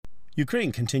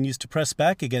Ukraine continues to press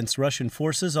back against Russian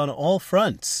forces on all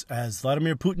fronts as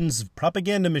Vladimir Putin's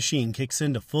propaganda machine kicks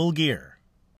into full gear.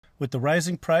 With the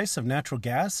rising price of natural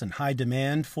gas and high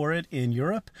demand for it in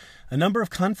Europe, a number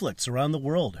of conflicts around the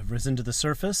world have risen to the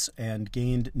surface and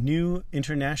gained new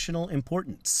international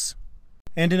importance.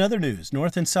 And in other news,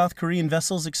 North and South Korean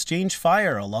vessels exchange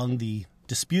fire along the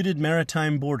disputed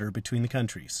maritime border between the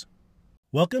countries.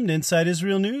 Welcome to Inside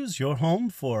Israel News, your home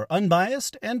for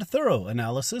unbiased and thorough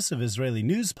analysis of Israeli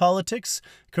news, politics,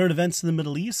 current events in the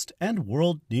Middle East, and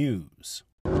world news.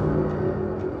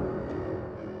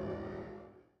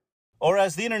 Or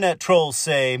as the internet trolls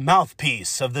say,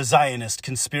 mouthpiece of the Zionist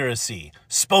conspiracy,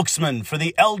 spokesman for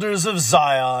the elders of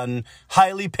Zion,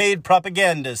 highly paid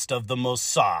propagandist of the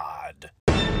Mossad.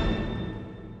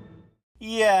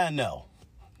 Yeah, no.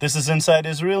 This is Inside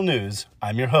Israel News.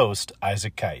 I'm your host,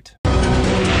 Isaac Kite.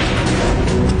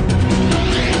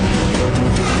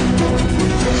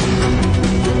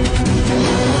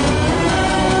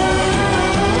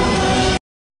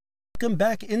 Welcome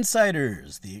back,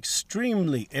 insiders, the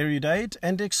extremely erudite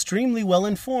and extremely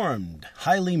well-informed,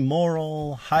 highly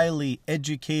moral, highly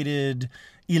educated,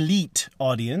 elite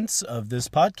audience of this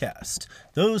podcast.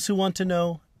 Those who want to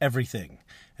know everything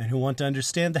and who want to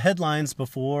understand the headlines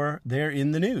before they're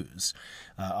in the news.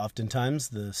 Oftentimes,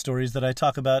 the stories that I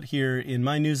talk about here in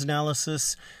my news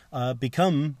analysis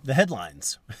become the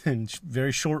headlines in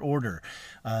very short order.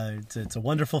 It's a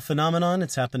wonderful phenomenon.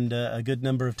 It's happened a good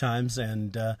number of times,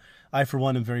 and I, for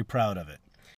one, am very proud of it.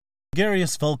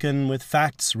 Gregarious Vulcan with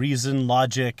facts, reason,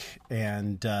 logic,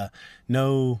 and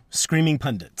no screaming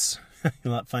pundits.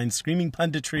 You'll not find screaming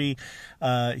punditry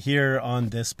here on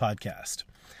this podcast.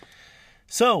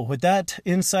 So, with that,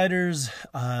 insiders,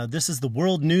 this is the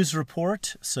World News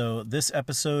Report. So, this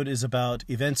episode is about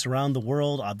events around the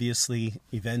world. Obviously,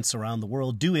 events around the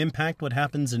world do impact what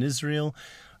happens in Israel.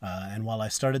 And while I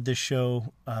started this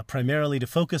show primarily to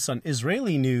focus on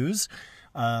Israeli news,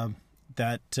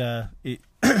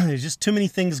 there's just too many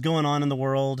things going on in the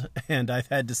world, and I've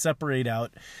had to separate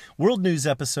out world news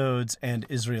episodes and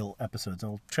Israel episodes.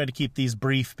 I'll try to keep these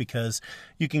brief because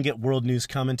you can get world news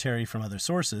commentary from other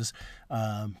sources,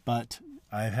 but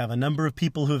I have a number of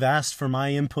people who've asked for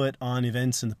my input on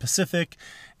events in the Pacific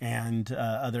and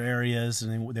other areas,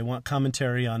 and they want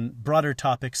commentary on broader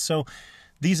topics, so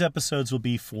these episodes will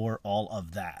be for all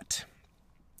of that.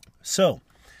 So,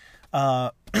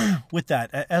 with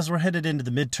that, as we're headed into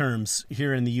the midterms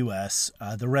here in the U.S.,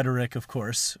 the rhetoric, of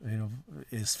course,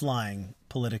 is flying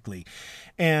politically,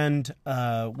 and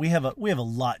we have a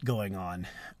lot going on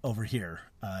over here.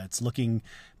 It's looking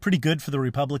pretty good for the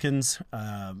Republicans.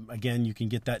 Again, you can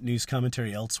get that news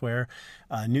commentary elsewhere.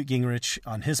 Newt Gingrich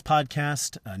on his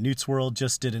podcast, Newt's World,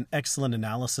 just did an excellent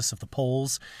analysis of the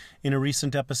polls in a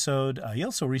recent episode. He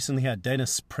also recently had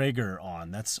Dennis Prager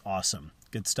on. That's awesome.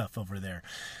 Good stuff over there.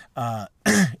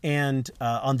 And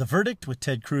on The Verdict with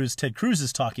Ted Cruz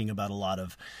is talking about a lot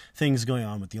of things going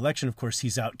on with the election. Of course,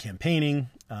 he's out campaigning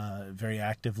very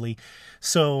actively.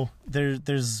 So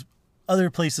there's other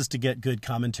places to get good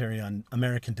commentary on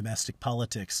American domestic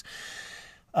politics.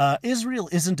 Israel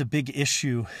isn't a big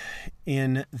issue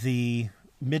in the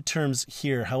midterms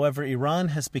here. However, Iran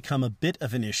has become a bit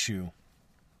of an issue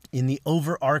in the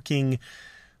overarching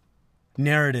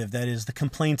narrative, that is, the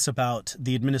complaints about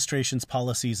the administration's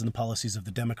policies and the policies of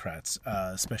the Democrats,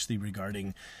 especially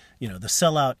regarding, the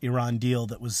sellout Iran deal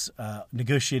that was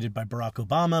negotiated by Barack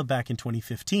Obama back in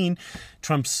 2015,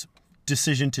 Trump's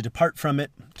decision to depart from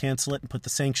it, cancel it, and put the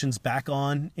sanctions back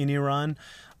on in Iran,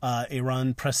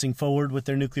 Iran pressing forward with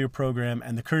their nuclear program,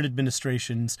 and the current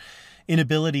administration's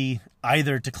inability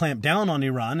either to clamp down on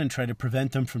Iran and try to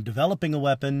prevent them from developing a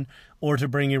weapon or to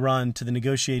bring Iran to the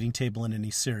negotiating table in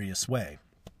any serious way.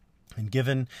 And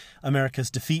given America's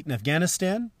defeat in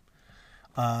Afghanistan,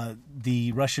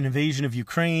 the Russian invasion of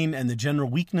Ukraine, and the general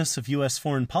weakness of U.S.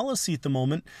 foreign policy at the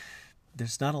moment,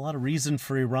 there's not a lot of reason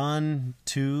for Iran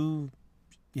to,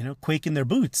 quake in their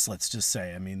boots, let's just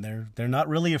say. I mean, they're not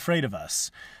really afraid of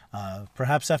us.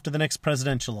 Perhaps after the next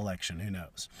presidential election, who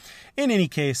knows? In any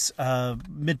case,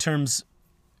 midterms,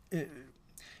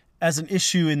 as an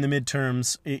issue in the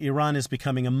midterms, Iran is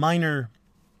becoming a minor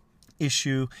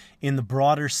issue in the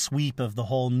broader sweep of the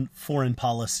whole foreign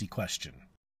policy question.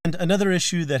 And another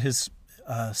issue that has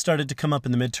started to come up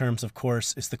in the midterms, of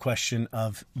course, is the question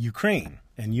of Ukraine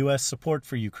and U.S. support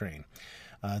for Ukraine.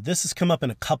 This has come up in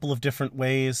a couple of different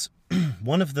ways.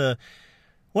 One of the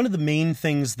main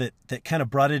things that kind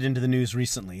of brought it into the news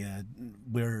recently,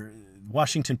 where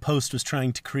Washington Post was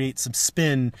trying to create some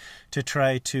spin to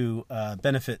try to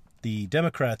benefit the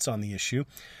Democrats on the issue,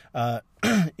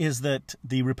 is that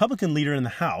the Republican leader in the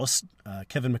House,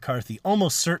 Kevin McCarthy,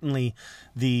 almost certainly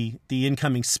the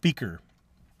incoming speaker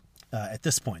at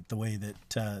this point, the way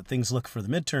that things look for the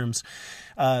midterms,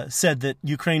 said that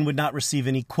Ukraine would not receive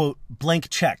any, quote, blank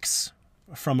checks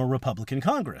from a Republican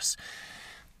Congress.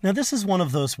 Now, this is one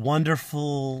of those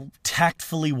wonderful,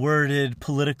 tactfully worded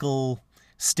political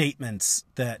statements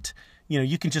that,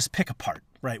 you can just pick apart,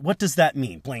 right? What does that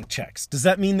mean, blank checks? Does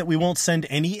that mean that we won't send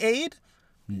any aid?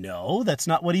 No, that's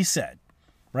not what he said,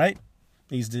 right?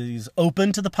 He's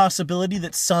open to the possibility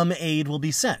that some aid will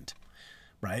be sent,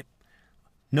 right?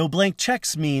 No blank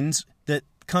checks means that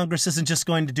Congress isn't just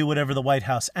going to do whatever the White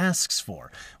House asks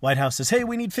for. White House says, hey,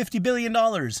 we need $50 billion.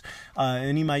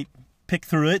 And he might pick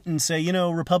through it and say,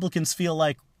 Republicans feel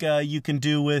like you can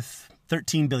do with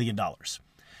 $13 billion.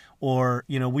 Or,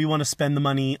 we want to spend the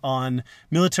money on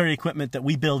military equipment that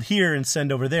we build here and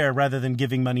send over there rather than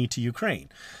giving money to Ukraine.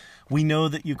 We know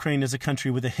that Ukraine is a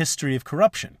country with a history of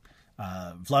corruption.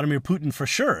 Vladimir Putin, for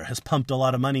sure, has pumped a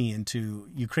lot of money into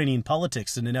Ukrainian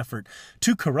politics in an effort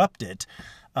to corrupt it.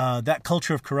 That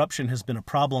culture of corruption has been a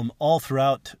problem all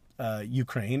throughout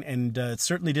Ukraine, and it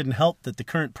certainly didn't help that the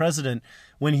current president,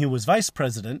 when he was vice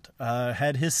president,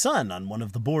 had his son on one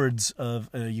of the boards of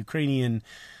a Ukrainian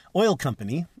oil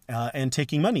company and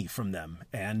taking money from them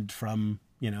and from,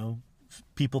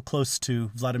 people close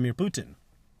to Vladimir Putin.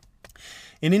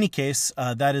 In any case,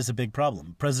 that is a big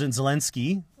problem. President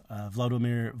Zelensky,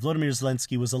 Vladimir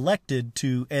Zelensky, was elected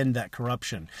to end that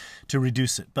corruption, to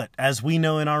reduce it. But as we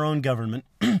know in our own government,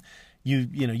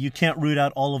 you can't root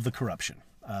out all of the corruption.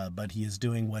 But he is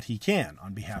doing what he can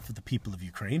on behalf of the people of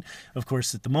Ukraine. Of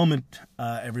course, at the moment,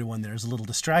 everyone there is a little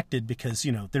distracted because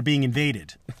they're being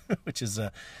invaded, which is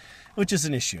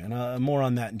an issue, and more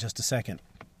on that in just a second.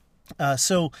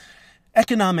 So,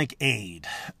 economic aid.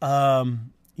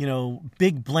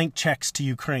 Big blank checks to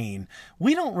Ukraine.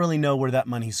 We don't really know where that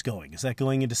money's going. Is that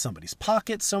going into somebody's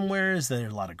pocket somewhere? Is there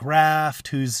a lot of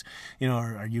graft?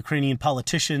 Are Ukrainian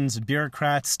politicians and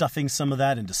bureaucrats stuffing some of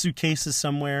that into suitcases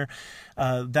somewhere?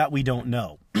 That we don't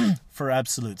know for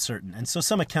absolute certain. And so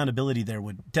some accountability there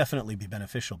would definitely be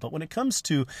beneficial. But when it comes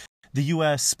to the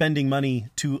U.S. spending money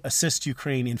to assist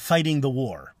Ukraine in fighting the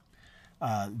war,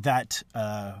 that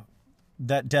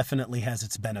definitely has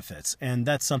its benefits, and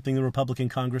that's something the Republican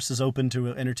Congress is open to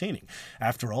entertaining.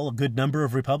 After all, a good number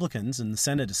of Republicans in the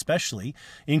Senate especially,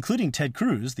 including Ted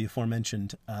Cruz, the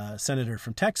aforementioned senator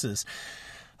from Texas,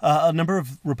 a number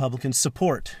of Republicans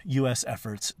support U.S.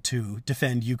 efforts to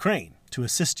defend Ukraine, to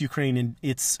assist Ukraine in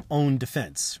its own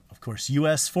defense. Of course,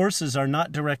 U.S. forces are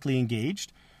not directly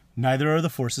engaged, neither are the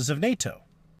forces of NATO.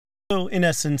 So, in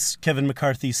essence, Kevin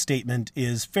McCarthy's statement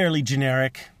is fairly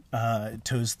generic. It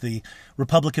toes the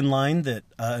Republican line that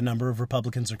a number of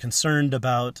Republicans are concerned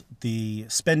about the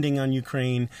spending on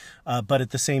Ukraine, but at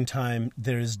the same time,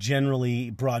 there is generally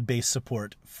broad-based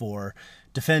support for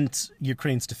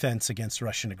Ukraine's defense against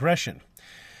Russian aggression.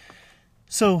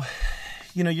 So,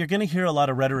 you're going to hear a lot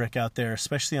of rhetoric out there,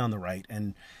 especially on the right,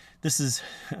 and this is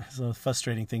one of the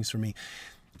frustrating things for me.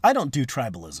 I don't do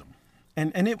tribalism,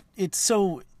 and it's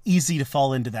so easy to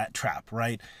fall into that trap,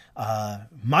 right?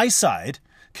 My side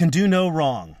can do no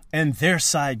wrong, and their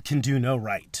side can do no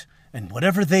right. And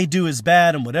whatever they do is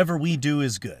bad, and whatever we do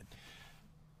is good.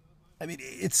 I mean,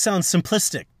 it sounds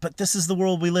simplistic, but this is the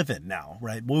world we live in now,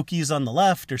 right? Wokies on the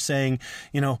left are saying,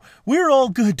 we're all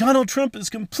good. Donald Trump is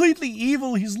completely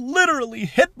evil. He's literally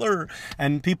Hitler.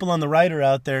 And people on the right are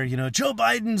out there, Joe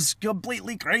Biden's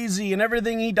completely crazy, and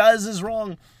everything he does is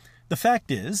wrong. The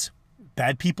fact is,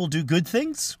 bad people do good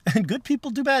things, and good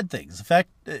people do bad things. In fact,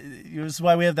 this is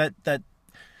why we have that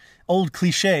old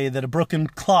cliche that a broken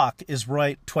clock is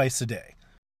right twice a day.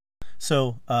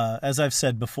 So, as I've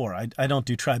said before, I don't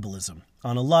do tribalism.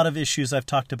 On a lot of issues I've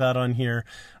talked about on here,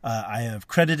 I have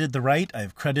credited the right,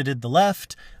 I've credited the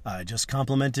left. I just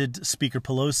complimented Speaker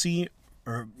Pelosi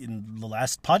in the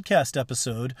last podcast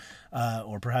episode,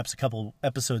 or perhaps a couple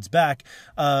episodes back,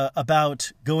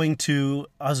 about going to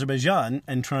Azerbaijan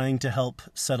and trying to help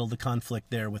settle the conflict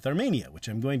there with Armenia, which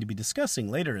I'm going to be discussing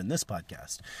later in this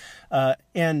podcast.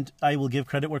 And I will give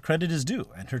credit where credit is due.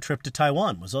 And her trip to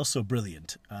Taiwan was also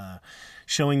brilliant,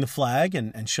 showing the flag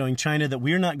and showing China that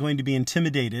we're not going to be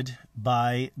intimidated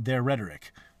by their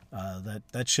rhetoric.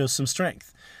 That shows some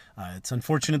strength. It's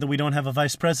unfortunate that we don't have a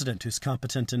vice president who's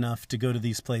competent enough to go to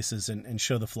these places and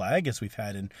show the flag, as we've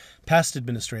had in past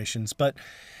administrations, but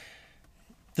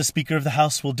the Speaker of the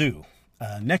House will do.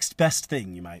 Next best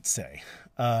thing, you might say.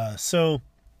 So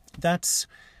that's,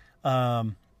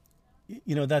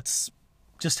 that's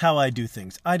just how I do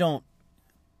things. I don't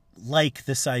like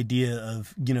this idea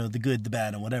of, the good, the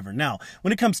bad, and whatever. Now,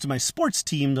 when it comes to my sports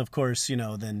team, of course,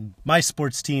 then my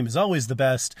sports team is always the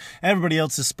best. Everybody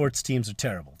else's sports teams are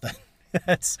terrible.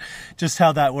 That's just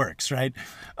how that works, right?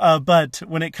 But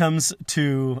when it comes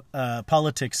to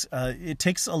politics, it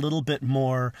takes a little bit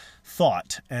more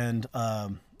thought and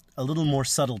a little more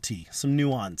subtlety, some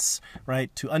nuance,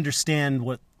 right? To understand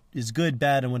what is good,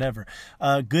 bad, and whatever.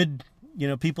 Good,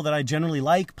 people that I generally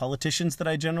like, politicians that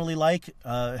I generally like,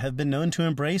 have been known to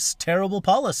embrace terrible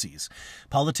policies.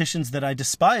 Politicians that I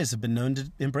despise have been known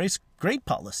to embrace great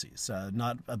policies.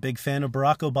 Not a big fan of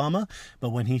Barack Obama,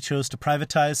 but when he chose to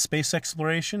privatize space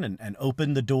exploration and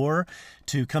open the door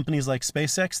to companies like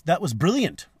SpaceX, that was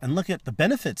brilliant. And look at the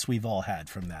benefits we've all had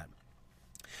from that.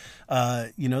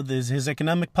 His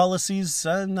economic policies,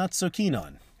 not so keen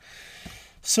on.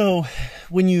 So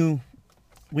when you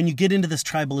get into this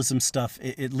tribalism stuff,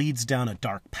 it leads down a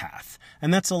dark path.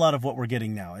 And that's a lot of what we're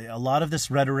getting now. A lot of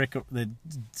this rhetoric,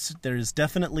 there's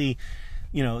definitely,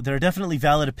 there are definitely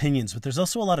valid opinions, but there's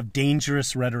also a lot of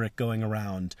dangerous rhetoric going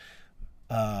around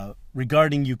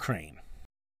regarding Ukraine.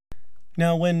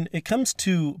 Now, when it comes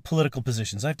to political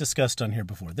positions, I've discussed on here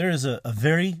before, there is a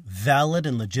very valid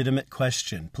and legitimate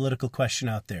political question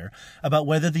out there about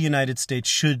whether the United States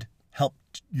should help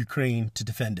Ukraine to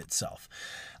defend itself.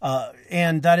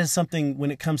 And that is something,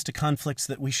 when it comes to conflicts,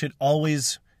 that we should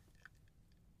always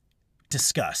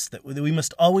discuss, that we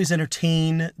must always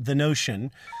entertain the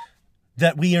notion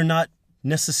that we are not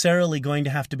necessarily going to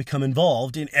have to become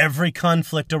involved in every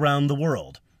conflict around the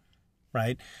world,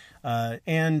 right?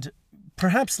 And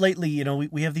perhaps lately,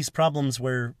 we have these problems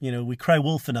where, we cry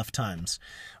wolf enough times,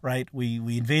 right?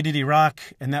 We invaded Iraq,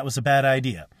 and that was a bad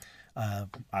idea.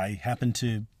 I happened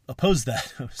to oppose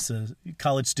that. I was a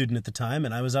college student at the time,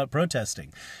 and I was out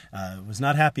protesting. Was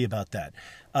not happy about that.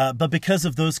 But because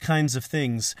of those kinds of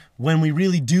things, when we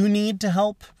really do need to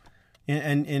help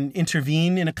and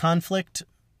intervene in a conflict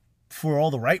for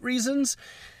all the right reasons,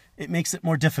 it makes it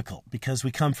more difficult because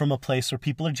we come from a place where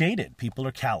people are jaded, people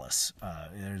are callous.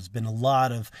 There's been a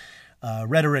lot of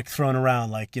rhetoric thrown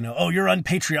around like, oh, you're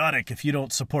unpatriotic if you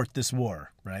don't support this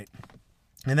war, right?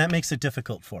 And that makes it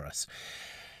difficult for us.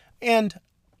 And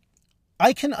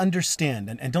I can understand,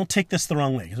 and don't take this the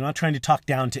wrong way, because I'm not trying to talk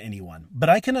down to anyone, but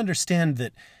I can understand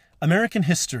that American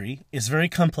history is very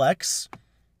complex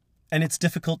and it's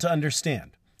difficult to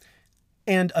understand.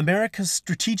 And America's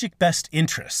strategic best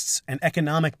interests and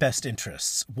economic best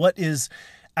interests, what is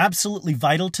absolutely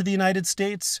vital to the United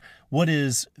States, what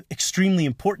is extremely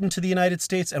important to the United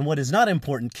States, and what is not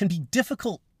important, can be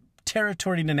difficult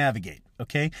territory to navigate.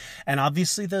 Okay. And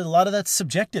obviously a lot of that's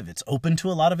subjective. It's open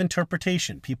to a lot of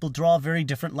interpretation. People draw very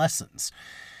different lessons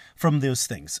from those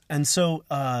things. And so,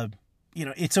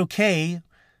 it's okay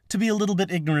to be a little bit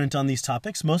ignorant on these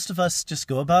topics. Most of us just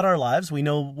go about our lives. We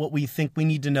know what we think we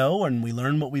need to know, and we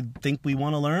learn what we think we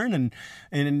want to learn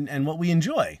and what we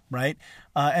enjoy, right?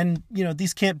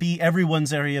 These can't be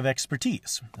everyone's area of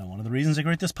expertise. Now, one of the reasons I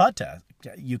create this podcast,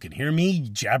 you can hear me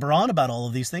jabber on about all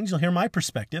of these things. You'll hear my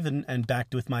perspective and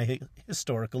backed with my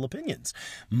historical opinions.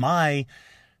 My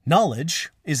knowledge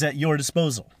is at your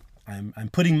disposal. I'm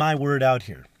putting my word out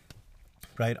here,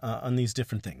 right, on these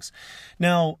different things.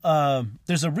 Now,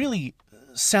 there's a really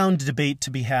sound debate to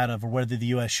be had over whether the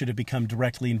U.S. should have become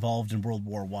directly involved in World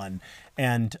War I.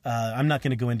 And I'm not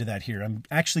going to go into that here. I'm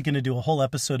actually going to do a whole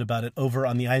episode about it over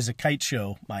on the Isaac Kite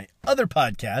Show, my other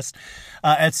podcast,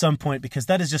 at some point, because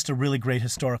that is just a really great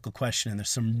historical question. And there's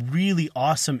some really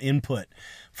awesome input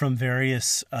from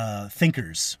various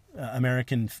thinkers,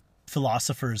 American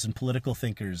philosophers and political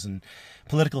thinkers and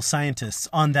political scientists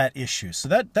on that issue. So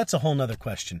that's a whole nother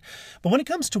question. But when it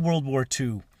comes to World War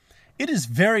II, it is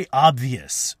very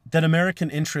obvious that American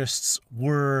interests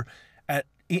were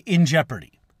in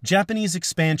jeopardy. Japanese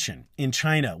expansion in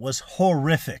China was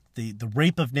horrific. The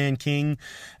rape of Nanking,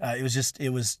 it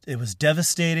was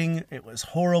devastating. It was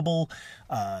horrible.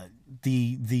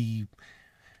 The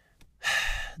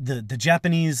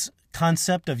Japanese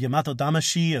concept of Yamato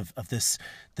Damashi, of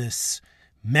this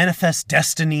manifest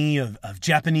destiny of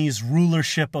Japanese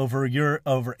rulership over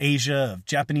Asia, of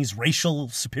Japanese racial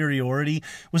superiority,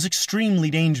 was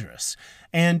extremely dangerous.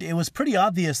 And it was pretty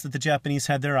obvious that the Japanese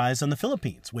had their eyes on the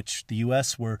Philippines, which the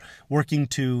U.S. were working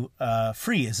to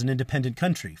free as an independent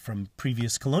country from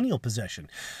previous colonial possession.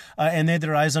 And they had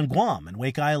their eyes on Guam and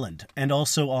Wake Island, and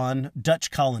also on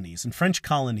Dutch colonies and French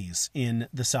colonies in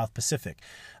the South Pacific,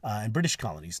 and British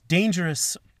colonies.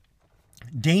 Dangerous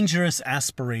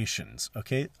aspirations,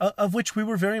 okay, of which we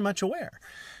were very much aware,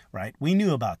 right? We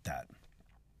knew about that.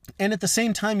 And at the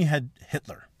same time, you had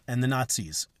Hitler and the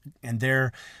Nazis and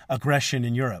their aggression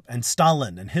in Europe, and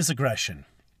Stalin and his aggression.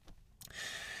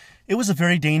 It was a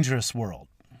very dangerous world.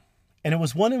 And it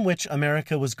was one in which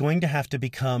America was going to have to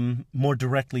become more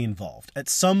directly involved. At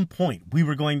some point, we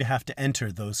were going to have to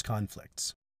enter those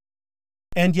conflicts.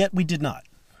 And yet we did not.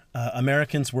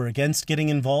 Americans were against getting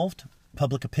involved.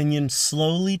 Public opinion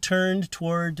slowly turned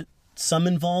toward some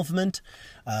involvement.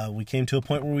 We came to a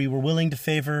point where we were willing to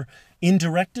favor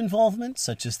indirect involvement,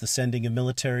 such as the sending of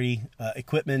military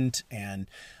equipment and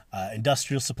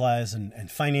industrial supplies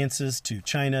and finances to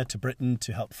China, to Britain,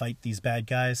 to help fight these bad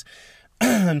guys.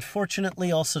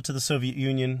 Unfortunately, also to the Soviet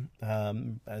Union.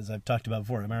 As I've talked about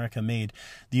before, America made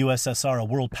the USSR a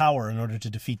world power in order to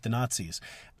defeat the Nazis.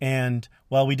 And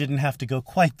while we didn't have to go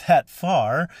quite that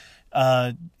far,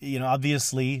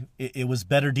 obviously it was a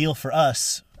better deal for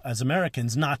us as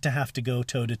Americans not to have to go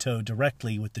toe-to-toe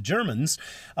directly with the Germans,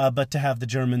 but to have the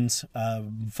Germans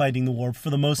fighting the war for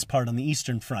the most part on the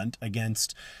Eastern Front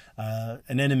against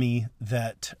an enemy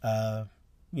that...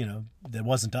 that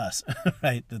wasn't us,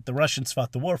 right? That the Russians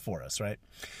fought the war for us, right?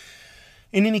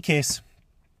 In any case,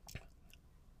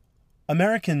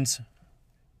 Americans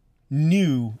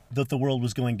knew that the world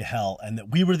was going to hell and that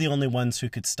we were the only ones who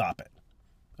could stop it,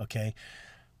 okay?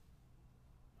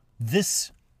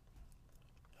 This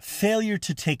failure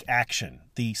to take action,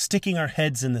 the sticking our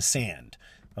heads in the sand,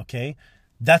 okay,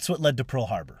 that's what led to Pearl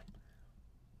Harbor.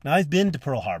 Now, I've been to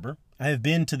Pearl Harbor. I have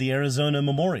been to the Arizona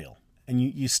Memorial. And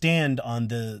you stand on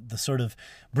the sort of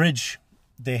bridge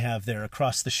they have there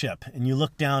across the ship, and you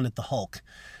look down at the Hulk,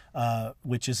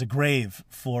 which is a grave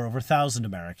for over 1,000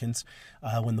 Americans.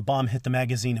 When the bomb hit the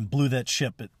magazine and blew that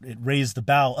ship, it raised the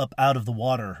bow up out of the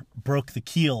water, broke the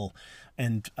keel,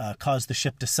 and caused the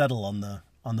ship to settle on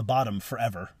the bottom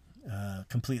forever,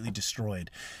 completely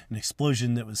destroyed. An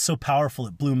explosion that was so powerful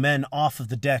it blew men off of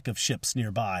the deck of ships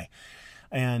nearby.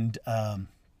 And...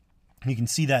 you can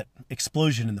see that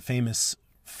explosion in the famous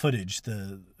footage,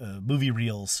 the movie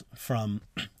reels from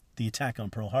the attack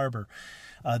on Pearl Harbor.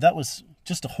 That was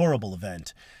just a horrible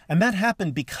event. And that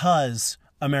happened because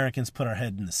Americans put our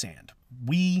head in the sand.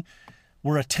 We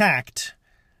were attacked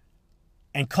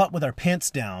and caught with our pants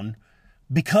down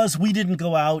because we didn't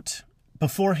go out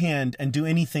beforehand and do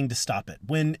anything to stop it,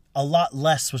 when a lot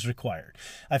less was required.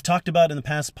 I've talked about in the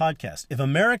past podcast, if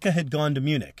America had gone to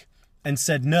Munich and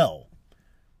said no,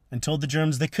 and told the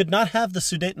Germans they could not have the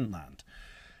Sudetenland.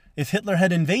 If Hitler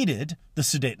had invaded the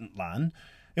Sudetenland,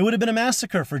 it would have been a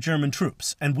massacre for German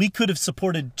troops, and we could have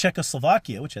supported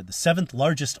Czechoslovakia, which had the 7th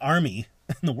largest army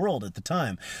in the world at the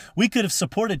time. We could have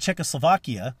supported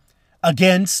Czechoslovakia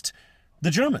against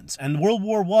the Germans, and World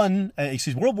War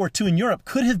II in Europe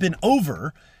could have been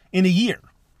over in a year,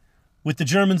 with the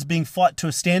Germans being fought to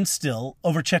a standstill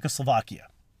over Czechoslovakia,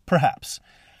 perhaps.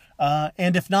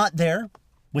 And if not there,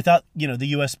 without, the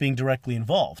U.S. being directly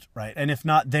involved, right? And if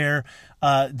not there,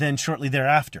 then shortly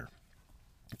thereafter,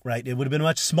 right? It would have been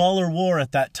a much smaller war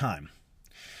at that time.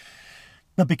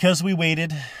 But because we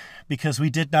waited, because we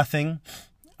did nothing,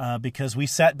 because we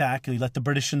sat back, we let the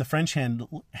British and the French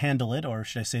handle it, or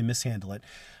should I say mishandle it,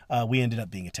 we ended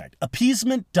up being attacked.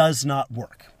 Appeasement does not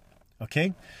work.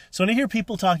 Okay, so when I hear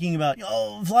people talking about,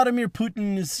 Vladimir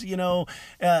Putin is,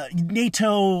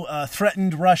 NATO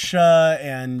threatened Russia,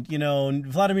 and,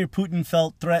 Vladimir Putin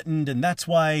felt threatened, and that's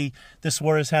why this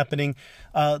war is happening.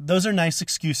 Those are nice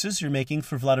excuses you're making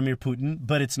for Vladimir Putin,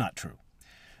 but it's not true.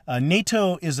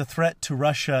 NATO is a threat to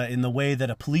Russia in the way that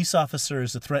a police officer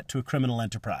is a threat to a criminal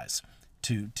enterprise,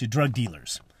 to drug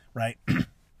dealers, right?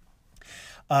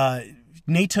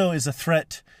 NATO is a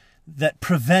threat that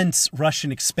prevents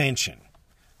Russian expansion.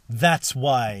 That's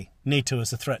why NATO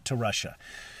is a threat to Russia.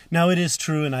 Now, it is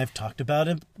true, and I've talked about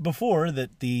it before,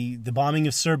 that the bombing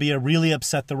of Serbia really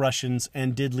upset the Russians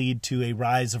and did lead to a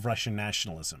rise of Russian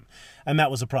nationalism. And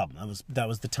that was a problem. That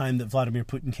was the time that Vladimir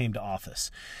Putin came to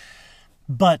office.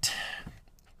 But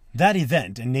that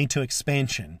event and NATO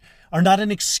expansion are not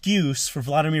an excuse for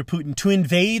Vladimir Putin to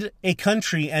invade a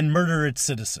country and murder its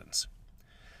citizens.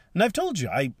 And I've told you,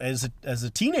 as a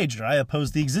teenager, I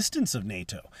opposed the existence of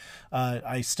NATO.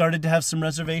 I started to have some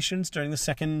reservations during the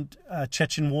Second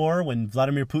Chechen War when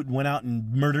Vladimir Putin went out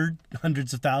and murdered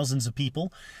hundreds of thousands of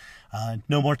people.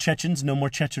 No more Chechens, no more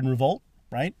Chechen revolt,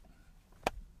 right?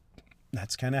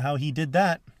 That's kind of how he did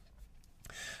that.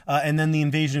 And then the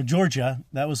invasion of Georgia,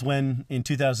 that was when, in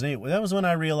 2008, that was when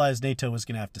I realized NATO was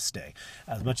going to have to stay,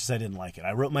 as much as I didn't like it.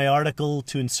 I wrote my article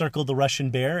to encircle the Russian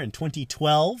bear in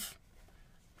 2012.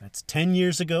 That's 10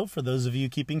 years ago, for those of you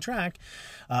keeping track.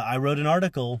 I wrote an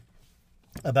article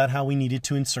about how we needed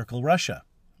to encircle Russia,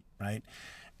 right?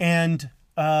 And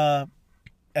at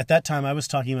that time, I was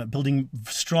talking about building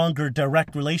stronger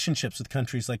direct relationships with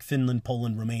countries like Finland,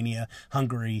 Poland, Romania,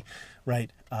 Hungary,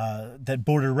 right, that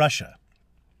border Russia.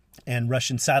 and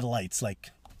Russian satellites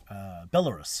like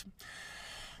Belarus.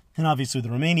 And obviously the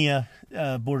Romania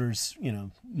borders,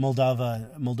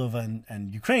 Moldova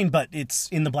and Ukraine, but it's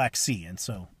in the Black Sea. And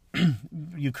so,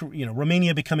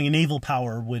 Romania becoming a naval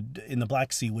power in the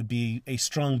Black Sea would be a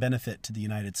strong benefit to the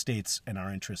United States and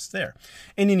our interests there.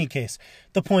 In any case,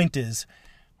 the point is,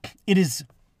 it is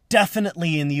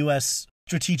definitely in the U.S.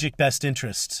 strategic best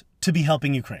interest to be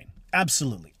helping Ukraine.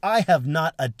 Absolutely. I have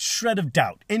not a shred of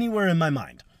doubt anywhere in my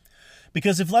mind.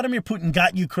 Because if Vladimir Putin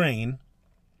got Ukraine,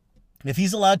 if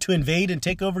he's allowed to invade and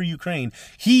take over Ukraine,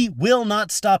 he will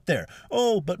not stop there.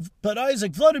 Oh, but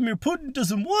Isaac, Vladimir Putin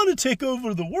doesn't want to take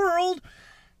over the world.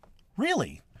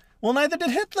 Really? Well, neither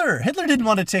did Hitler. Hitler didn't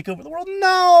want to take over the world.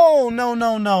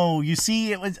 No. You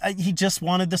see, he just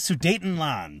wanted the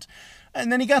Sudetenland.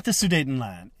 And then he got the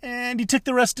Sudetenland. And he took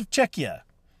the rest of Czechia.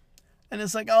 And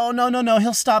it's like, oh, no,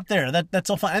 he'll stop there. That's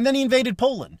all fine. And then he invaded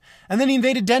Poland. And then he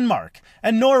invaded Denmark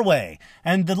and Norway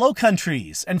and the Low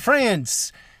Countries and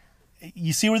France.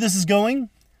 You see where this is going?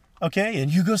 Okay,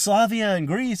 and Yugoslavia and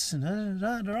Greece.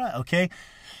 Okay.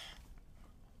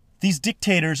 These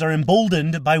dictators are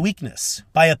emboldened by weakness,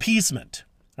 by appeasement.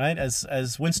 Right?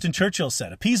 As Winston Churchill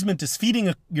said, appeasement is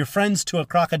feeding your friends to a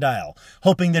crocodile,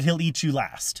 hoping that he'll eat you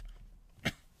last.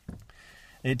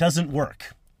 It doesn't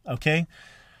work. Okay?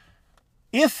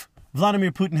 If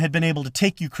Vladimir Putin had been able to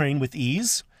take Ukraine with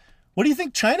ease, what do you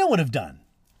think China would have done?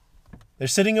 They're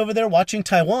sitting over there watching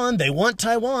Taiwan. They want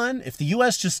Taiwan. If the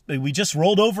U.S. we just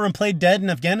rolled over and played dead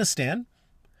in Afghanistan.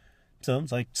 So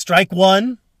it's like strike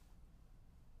one.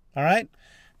 All right.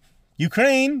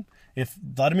 Ukraine, if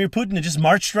Vladimir Putin had just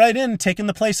marched right in, taken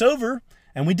the place over,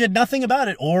 and we did nothing about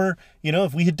it, or,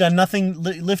 if we had done nothing,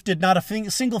 lifted not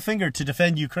a single finger to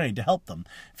defend Ukraine, to help them.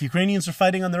 If Ukrainians are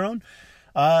fighting on their own,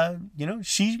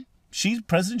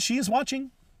 President Xi is watching.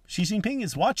 Xi Jinping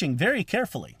is watching very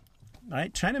carefully.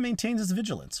 Right? China maintains its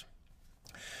vigilance.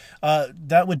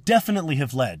 That would definitely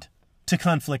have led to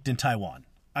conflict in Taiwan.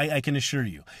 I can assure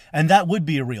you. And that would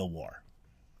be a real war.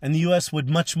 And the U.S. would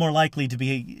much more likely to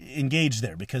be engaged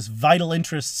there because vital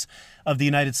interests of the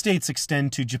United States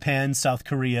extend to Japan, South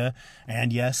Korea,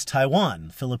 and yes,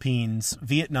 Taiwan, Philippines,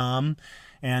 Vietnam,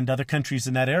 and other countries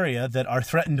in that area that are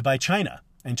threatened by China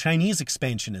and Chinese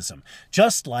expansionism,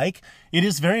 just like it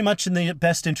is very much in the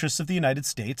best interests of the United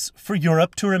States for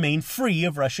Europe to remain free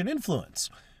of Russian influence,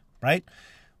 right?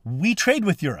 We trade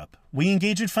with Europe. We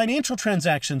engage in financial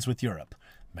transactions with Europe.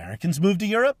 Americans move to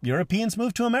Europe. Europeans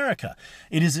move to America.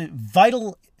 It is of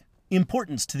vital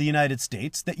importance to the United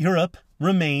States that Europe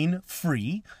remain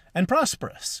free and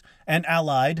prosperous and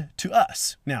allied to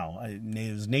us. Now,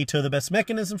 is NATO the best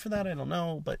mechanism for that? I don't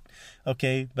know, but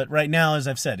okay. But right now, as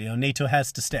I've said, NATO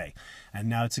has to stay. And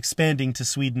now it's expanding to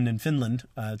Sweden and Finland.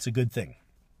 It's a good thing.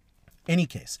 Any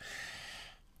case.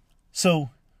 So,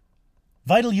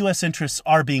 vital U.S. interests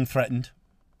are being threatened.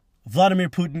 Vladimir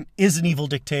Putin is an evil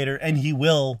dictator, and he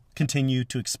will continue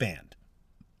to expand.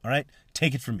 All right?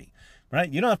 Take it from me. Right?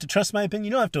 You don't have to trust my opinion.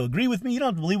 You don't have to agree with me. You don't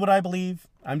have to believe what I believe.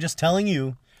 I'm just telling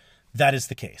you that is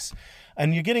the case.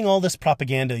 And you're getting all this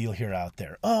propaganda you'll hear out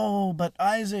there. Oh, but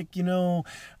Isaac,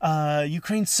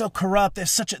 Ukraine's so corrupt.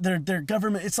 Their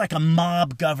government. It's like a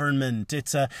mob government.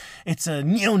 It's a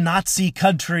neo-Nazi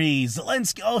country.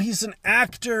 Zelensky. Oh, he's an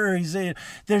actor.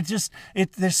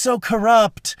 They're so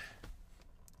corrupt.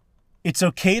 It's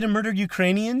okay to murder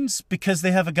Ukrainians because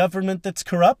they have a government that's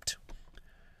corrupt?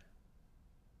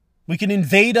 We can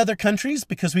invade other countries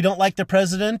because we don't like their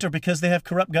president or because they have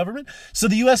corrupt government. So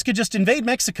the U.S. could just invade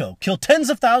Mexico, kill tens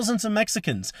of thousands of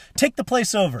Mexicans, take the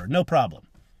place over, no problem.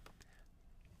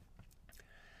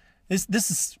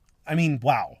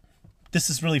 Wow. This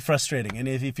is really frustrating. And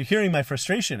if you're hearing my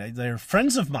frustration, they're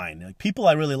friends of mine, people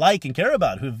I really like and care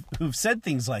about who've said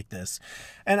things like this.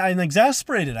 And I'm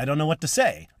exasperated. I don't know what to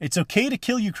say. It's okay to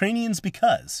kill Ukrainians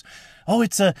because,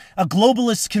 it's a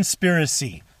globalist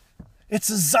conspiracy. It's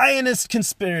a Zionist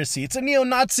conspiracy. It's a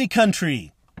neo-Nazi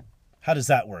country. How does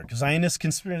that work? Zionist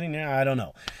conspiracy? I don't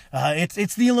know.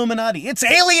 It's the Illuminati. It's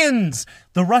aliens.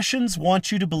 The Russians want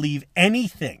you to believe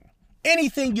anything.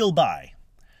 Anything you'll buy.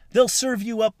 They'll serve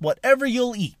you up whatever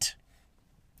you'll eat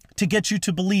to get you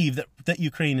to believe that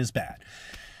Ukraine is bad.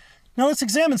 Now let's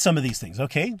examine some of these things,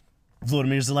 okay?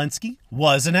 Volodymyr Zelensky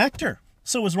was an actor.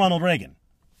 So was Ronald Reagan.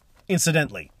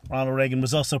 Incidentally, Ronald Reagan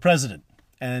was also president.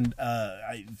 And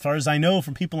as far as I know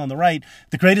from people on the right,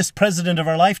 the greatest president of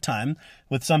our lifetime,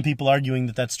 with some people arguing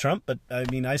that that's Trump. But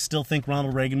I still think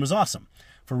Ronald Reagan was awesome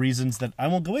for reasons that I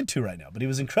won't go into right now. But he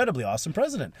was an incredibly awesome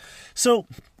president. So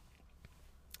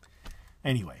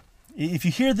anyway, if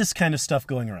you hear this kind of stuff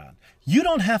going around, you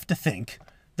don't have to think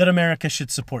that America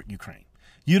should support Ukraine.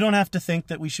 You don't have to think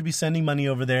that we should be sending money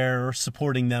over there or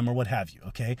supporting them or what have you,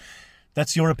 okay?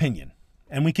 That's your opinion,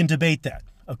 and we can debate that,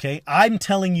 okay? I'm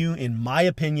telling you, in my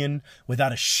opinion,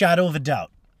 without a shadow of a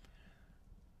doubt,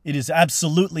 it is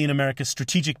absolutely in America's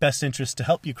strategic best interest to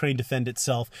help Ukraine defend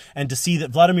itself and to see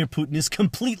that Vladimir Putin is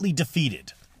completely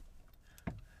defeated.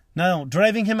 Now,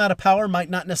 driving him out of power might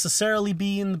not necessarily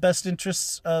be in the best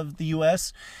interests of the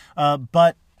U.S.,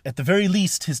 but at the very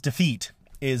least, his defeat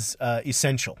is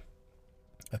essential.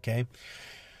 Okay?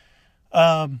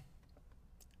 So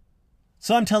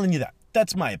I'm telling you that.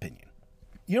 That's my opinion.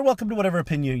 You're welcome to whatever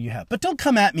opinion you have. But don't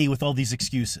come at me with all these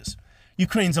excuses.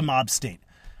 Ukraine's a mob state.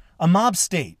 A mob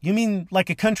state? You mean like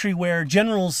a country where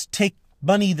generals take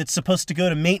money that's supposed to go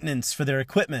to maintenance for their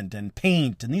equipment and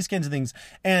paint and these kinds of things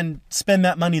and spend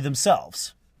that money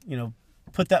themselves? You know,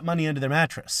 put that money under their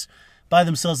mattress. Buy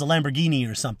themselves a Lamborghini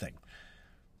or something.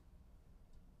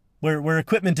 Where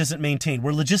equipment isn't maintained.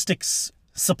 Where logistics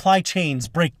supply chains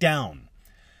break down.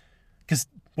 Because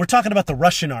we're talking about the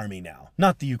Russian army now,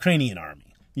 not the Ukrainian army.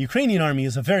 The Ukrainian army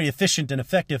is a very efficient and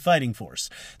effective fighting force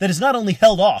that has not only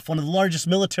held off one of the largest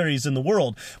militaries in the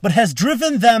world, but has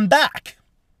driven them back.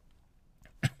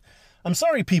 I'm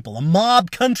sorry, people. A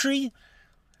mob country,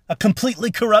 a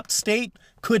completely corrupt state,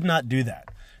 could not do that.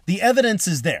 The evidence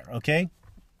is there, okay?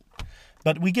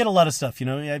 But we get a lot of stuff, you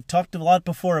know. I've talked a lot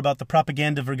before about the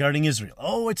propaganda regarding Israel.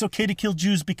 Oh, it's okay to kill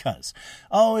Jews because.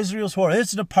 Oh, Israel's horrible.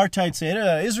 It's an apartheid state.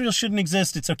 Israel shouldn't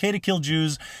exist. It's okay to kill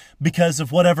Jews because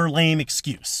of whatever lame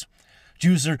excuse.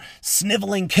 Jews are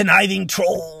sniveling, conniving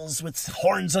trolls with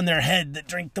horns on their head that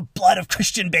drink the blood of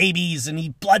Christian babies and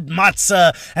eat blood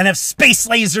matzah and have space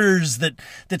lasers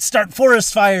that start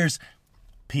forest fires.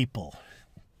 People.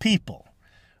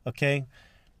 Okay?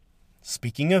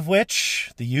 Speaking of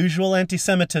which, the usual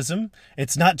anti-Semitism,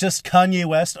 it's not just Kanye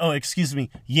West,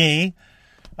 Ye,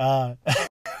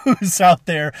 who's out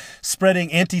there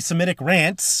spreading anti-Semitic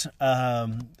rants.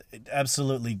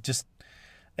 Absolutely just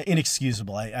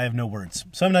inexcusable. I have no words.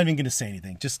 So I'm not even going to say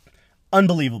anything. Just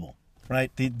unbelievable,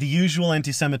 right? The usual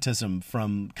anti-Semitism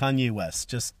from Kanye West.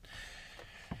 Just,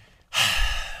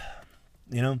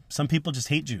 you know, some people just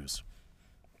hate Jews.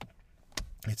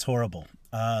 It's horrible.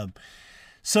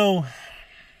 So,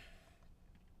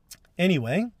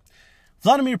 anyway,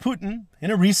 Vladimir Putin, in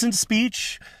a recent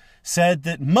speech, said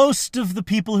that most of the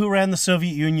people who ran the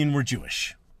Soviet Union were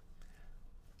Jewish.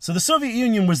 So the Soviet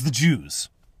Union was the Jews.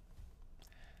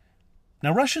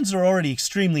 Now, Russians are already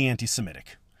extremely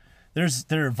anti-Semitic. There's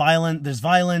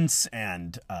violence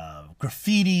and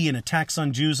graffiti and attacks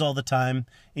on Jews all the time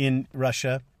in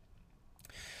Russia.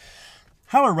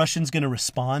 How are Russians going to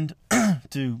respond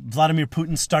to Vladimir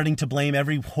Putin starting to blame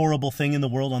every horrible thing in the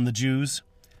world on the Jews?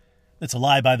 It's a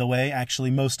lie, by the way.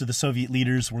 Actually, most of the Soviet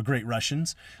leaders were great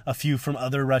Russians. A few from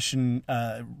other Russian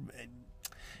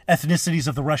ethnicities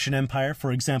of the Russian Empire.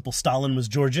 For example, Stalin was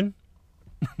Georgian,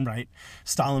 right?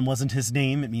 Stalin wasn't his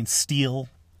name. It means steel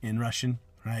in Russian,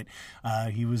 right?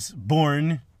 He was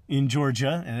born in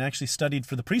Georgia and actually studied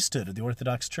for the priesthood of the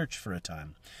Orthodox Church for a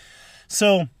time.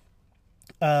 So,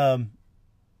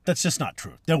 that's just not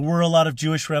true. There were a lot of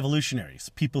Jewish revolutionaries,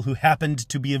 people who happened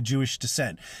to be of Jewish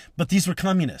descent. But these were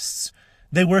communists.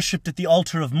 They worshipped at the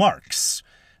altar of Marx.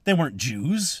 They weren't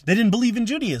Jews. They didn't believe in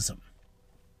Judaism.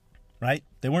 Right?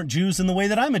 They weren't Jews in the way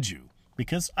that I'm a Jew,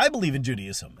 because I believe in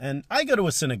Judaism, and I go to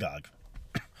a synagogue.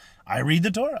 I read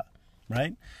the Torah,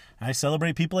 right? I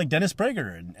celebrate people like Dennis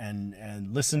Prager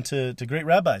and listen to great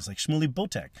rabbis like Shmuley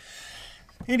Boteach.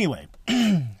 Anyway,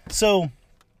 so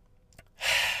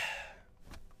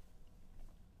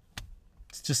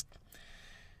it's just,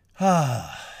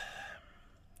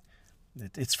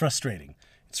 it's frustrating.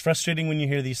 It's frustrating when you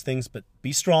hear these things, but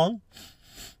be strong.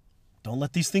 Don't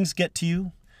let these things get to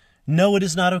you. No, it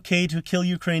is not okay to kill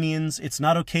Ukrainians. It's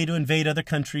not okay to invade other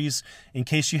countries. In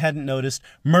case you hadn't noticed,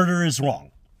 murder is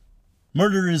wrong.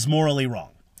 Murder is morally wrong.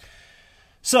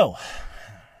 So,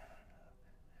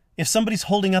 if somebody's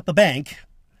holding up a bank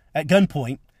at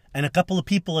gunpoint and a couple of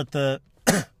people at the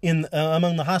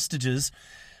among the hostages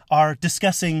are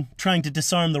discussing trying to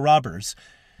disarm the robbers,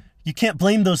 you can't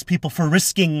blame those people for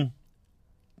risking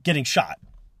getting shot.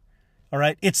 All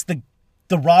right? It's the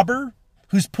robber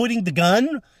who's putting the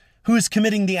gun who is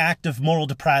committing the act of moral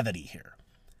depravity here.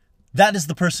 That is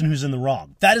the person who's in the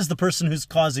wrong. That is the person who's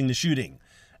causing the shooting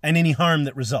and any harm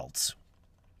that results.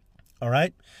 All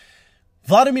right?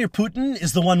 Vladimir Putin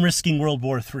is the one risking World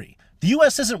War III. The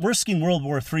U.S. isn't risking World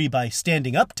War III by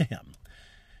standing up to him.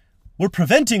 We're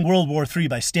preventing World War III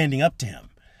by standing up to him.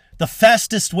 The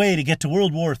fastest way to get to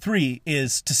World War III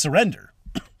is to surrender.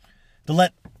 To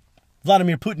let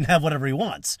Vladimir Putin have whatever he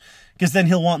wants. Because then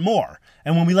he'll want more.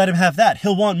 And when we let him have that,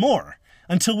 he'll want more.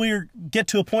 until we get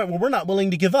to a point where we're not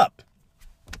willing to give up,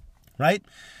 right?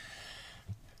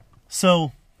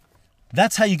 So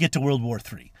that's how you get to World War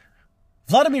III.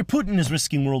 Vladimir Putin is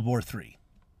risking World War III.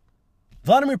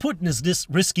 Vladimir Putin is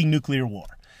risking nuclear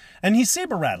war. And he's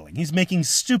saber-rattling. He's making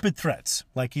stupid threats,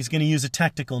 like he's going to use a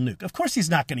tactical nuke. Of course he's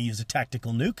not going to use a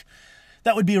tactical nuke.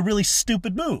 That would be a really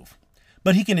stupid move.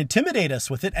 But he can intimidate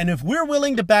us with it, and if we're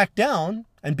willing to back down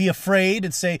and be afraid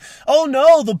and say, oh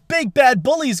no, the big bad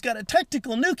bully's got a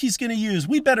tactical nuke he's going to use,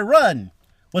 we better run,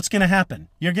 what's going to happen?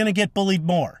 You're going to get bullied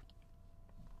more.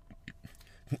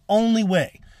 The only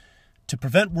way to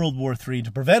prevent World War III,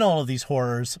 to prevent all of these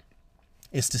horrors,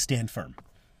 is to stand firm.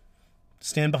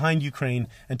 Stand behind Ukraine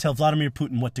and tell Vladimir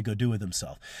Putin what to go do with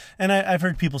himself. And I've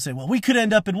heard people say, well, we could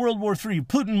end up in World War III.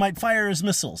 Putin might fire his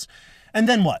missiles. And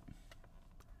then what?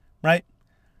 Right?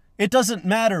 It doesn't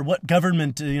matter what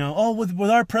government,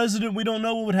 with our president, we don't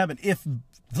know what would happen. If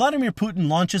Vladimir Putin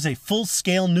launches a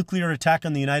full-scale nuclear attack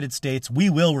on the United States, we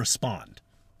will respond.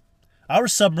 Our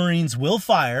submarines will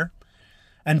fire,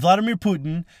 and Vladimir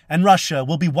Putin and Russia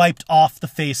will be wiped off the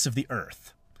face of the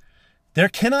earth. There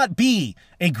cannot be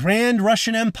a grand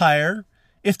Russian empire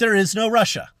if there is no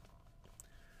Russia.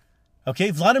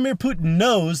 Okay, Vladimir Putin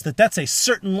knows that that's a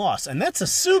certain loss, and that's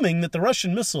assuming that the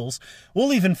Russian missiles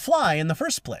will even fly in the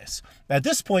first place. At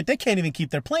this point, they can't even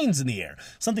keep their planes in the air.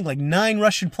 Something like 9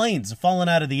 Russian planes have fallen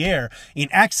out of the air in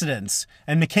accidents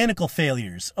and mechanical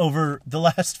failures over the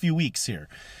last few weeks here.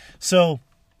 So,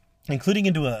 including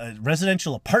into a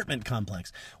residential apartment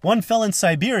complex. One fell in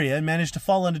Siberia and managed to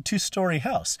fall on a 2-story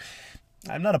house.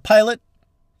 I'm not a pilot,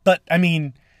 but,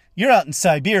 you're out in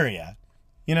Siberia.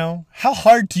 How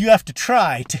hard do you have to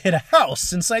try to hit a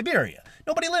house in Siberia?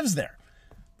 Nobody lives there,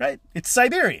 right? It's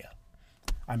Siberia.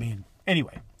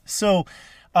 Anyway. So,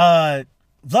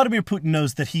 Vladimir Putin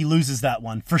knows that he loses that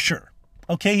one for sure.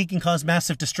 Okay, he can cause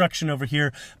massive destruction over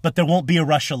here, but there won't be a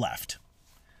Russia left.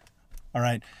 All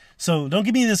right? So, don't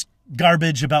give me this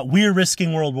garbage about we're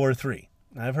risking World War III.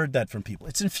 I've heard that from people.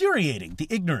 It's infuriating, the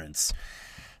ignorance.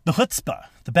 The chutzpah,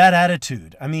 the bad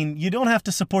attitude. You don't have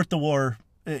to support the war,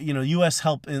 U.S.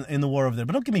 help in the war over there,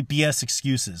 but don't give me BS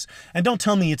excuses. And don't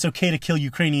tell me it's okay to kill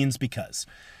Ukrainians because.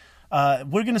 We're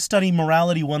going to study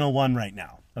Morality 101 right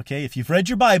now, okay? If you've read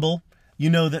your Bible,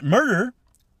 you know that murder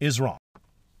is wrong.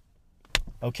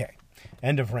 Okay,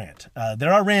 end of rant.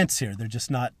 There are rants here. They're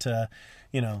just not,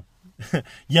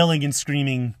 yelling and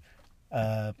screaming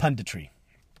punditry.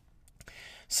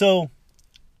 So,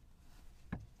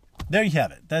 there you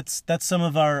have it. That's some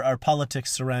of our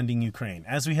politics surrounding Ukraine.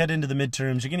 As we head into the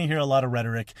midterms, you're going to hear a lot of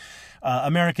rhetoric.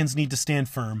 Americans need to stand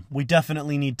firm. We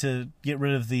definitely need to get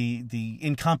rid of the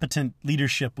incompetent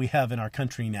leadership we have in our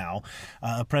country now.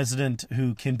 A president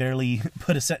who can barely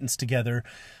put a sentence together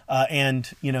and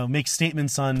make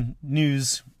statements on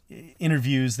news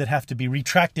interviews that have to be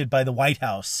retracted by the White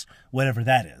House, whatever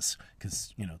that is.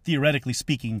 Because, theoretically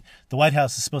speaking, the White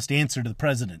House is supposed to answer to the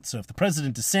president. So if the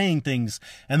president is saying things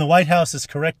and the White House is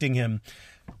correcting him,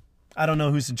 I don't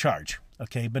know who's in charge,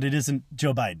 okay? But it isn't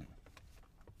Joe Biden.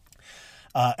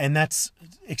 And that's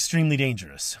extremely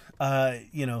dangerous.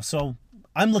 So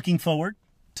I'm looking forward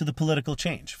to the political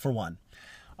change, for one.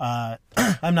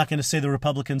 I'm not going to say the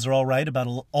Republicans are all right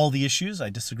about all the issues. I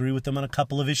disagree with them on a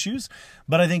couple of issues,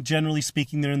 but I think generally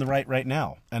speaking, they're in the right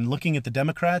now. And looking at the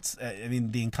Democrats,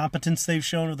 the incompetence they've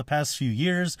shown over the past few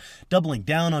years, doubling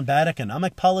down on bad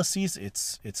economic policies,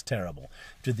 it's terrible.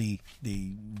 To the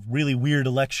really weird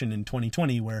election in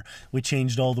 2020 where we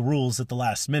changed all the rules at the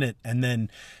last minute. And then,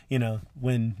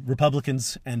 when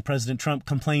Republicans and President Trump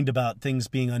complained about things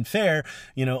being unfair,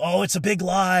 it's a big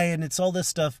lie and it's all this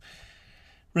stuff.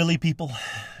 Really, people,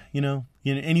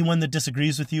 anyone that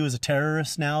disagrees with you is a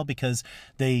terrorist now because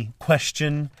they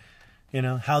question,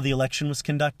 how the election was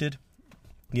conducted.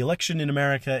 The election in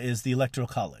America is the Electoral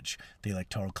College. The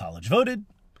Electoral College voted.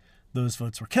 Those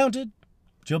votes were counted.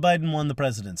 Joe Biden won the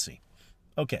presidency.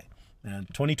 Okay. And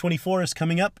 2024 is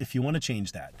coming up if you want to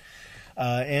change that.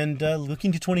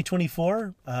 Looking to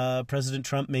 2024, President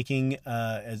Trump making,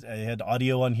 I had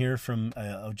audio on here from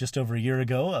just over a year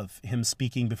ago of him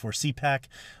speaking before CPAC,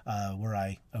 where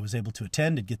I was able to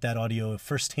attend and get that audio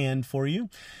firsthand for you.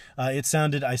 It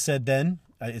sounded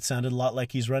a lot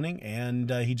like he's running,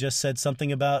 and he just said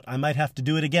something about, I might have to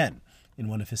do it again in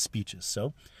one of his speeches.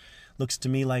 So, looks to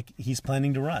me like he's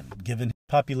planning to run. Given his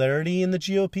popularity in the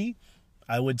GOP,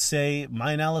 I would say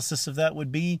my analysis of that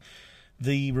would be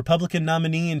the Republican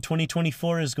nominee in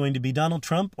 2024 is going to be Donald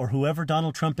Trump or whoever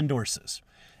Donald Trump endorses.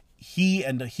 He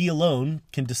and he alone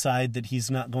can decide that he's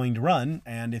not going to run,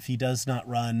 and if he does not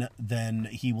run, then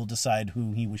he will decide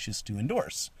who he wishes to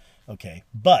endorse. Okay,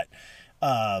 but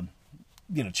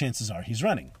chances are he's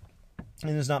running.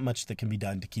 And there's not much that can be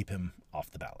done to keep him off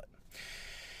the ballot.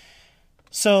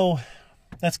 So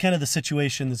that's kind of the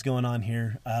situation that's going on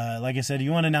here. Like I said,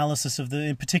 you want analysis of the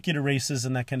in particular races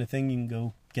and that kind of thing, you can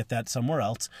go get that somewhere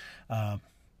else.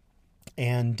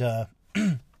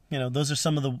 Those are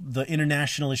some of the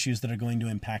international issues that are going to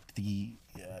impact the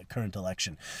current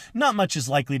election. Not much is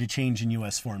likely to change in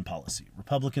U.S. foreign policy.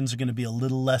 Republicans are going to be a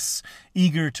little less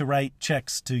eager to write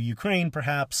checks to Ukraine,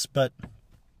 perhaps, but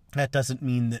that doesn't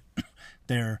mean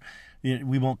that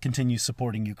we won't continue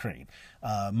supporting Ukraine.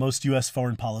 Most U.S.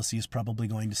 foreign policy is probably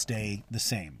going to stay the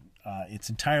same. It's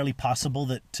entirely possible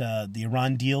that the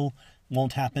Iran deal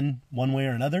won't happen one way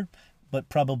or another, but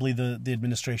probably the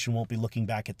administration won't be looking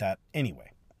back at that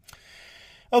anyway.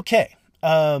 Okay,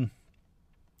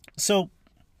 so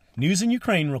news in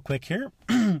Ukraine real quick here.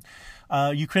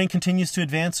 Ukraine continues to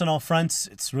advance on all fronts.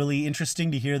 It's really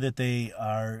interesting to hear that they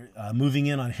are moving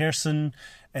in on Kherson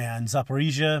and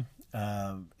Zaporizhia.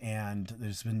 And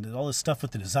there's been all this stuff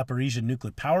with the Zaporizhia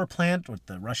nuclear power plant, with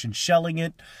the Russians shelling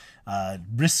it,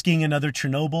 risking another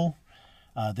Chernobyl.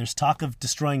 There's talk of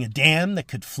destroying a dam that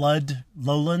could flood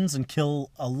lowlands and kill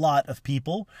a lot of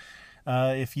people.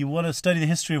 If you want to study the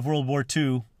history of World War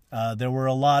II, there were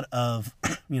a lot of,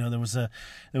 there was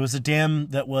a dam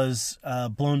that was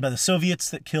blown by the Soviets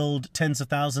that killed tens of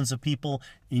thousands of people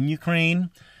in Ukraine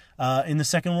in the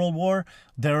Second World War.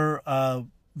 There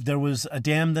was a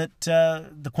dam that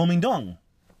the Kuomintang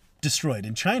destroyed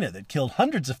in China that killed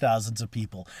hundreds of thousands of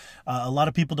people. A lot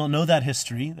of people don't know that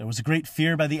history. There was a great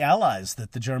fear by the Allies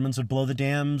that the Germans would blow the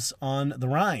dams on the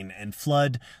Rhine and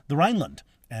flood the Rhineland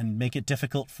and make it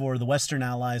difficult for the Western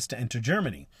Allies to enter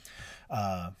Germany.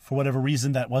 For whatever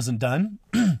reason, that wasn't done,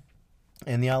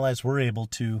 and the Allies were able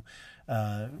to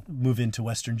move into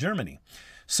Western Germany.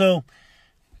 So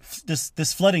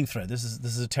this flooding threat, this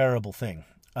is a terrible thing.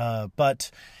 But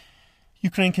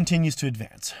Ukraine continues to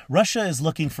advance. Russia is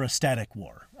looking for a static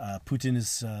war. Putin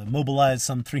has mobilized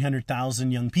some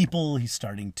 300,000 young people. He's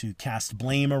starting to cast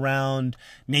blame around.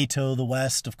 NATO, the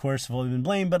West, of course, have always been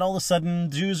blamed, but all of a sudden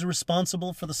Jews are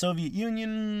responsible for the Soviet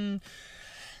Union.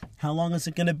 How long is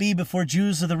it going to be before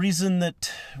Jews are the reason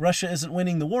that Russia isn't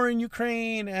winning the war in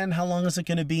Ukraine? And how long is it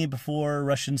going to be before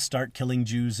Russians start killing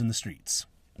Jews in the streets?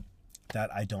 That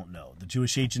I don't know. The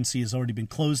Jewish Agency has already been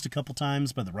closed a couple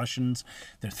times by the Russians.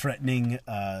 They're threatening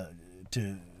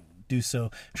to do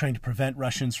so, trying to prevent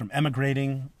Russians from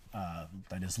emigrating,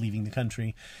 that is, leaving the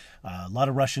country. A lot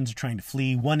of Russians are trying to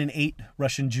flee. 1 in 8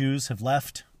 Russian Jews have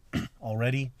left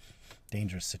already.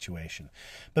 Dangerous situation.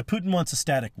 But Putin wants a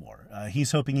static war.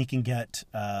 He's hoping he can get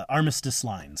armistice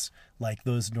lines like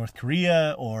those in North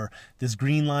Korea, or this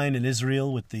green line in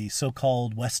Israel with the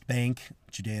so-called West Bank,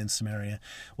 Judea and Samaria,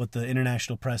 what the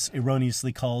international press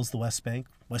erroneously calls the West Bank.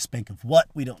 West Bank of what?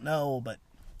 We don't know, but,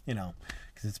 because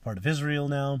it's part of Israel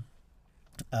now.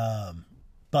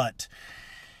 But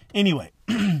anyway,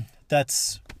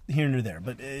 that's here and there.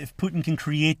 But if Putin can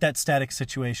create that static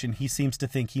situation, he seems to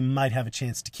think he might have a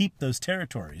chance to keep those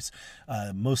territories.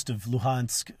 Most of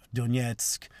Luhansk,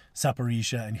 Donetsk,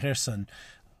 Zaporizhia, and Kherson,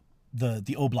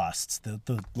 the oblasts,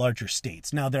 the larger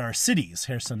states. Now there are cities,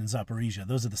 Kherson and Zaporizhia.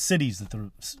 Those are the cities that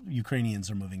the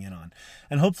Ukrainians are moving in on.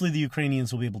 And hopefully the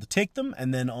Ukrainians will be able to take them,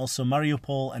 and then also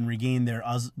Mariupol, and regain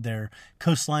their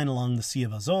coastline along the Sea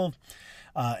of Azov,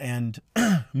 and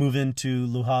move into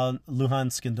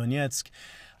Luhansk and Donetsk,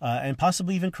 and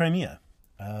possibly even Crimea.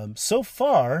 So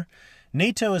far,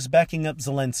 NATO is backing up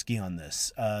Zelensky on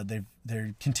this.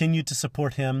 They continue to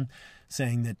support him,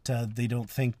 saying that they don't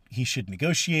think he should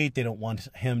negotiate. They don't want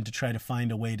him to try to find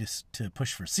a way to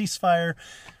push for ceasefire.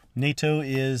 NATO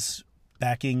is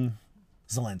backing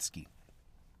Zelensky,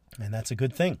 and that's a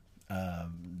good thing.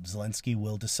 Zelensky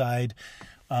will decide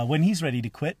when he's ready to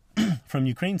quit from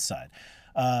Ukraine's side.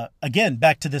 Again,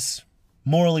 back to this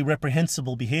morally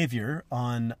reprehensible behavior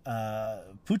on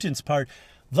Putin's part.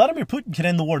 Vladimir Putin can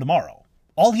end the war tomorrow.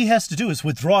 All he has to do is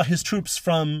withdraw his troops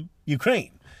from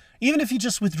Ukraine. Even if he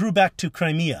just withdrew back to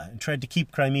Crimea and tried to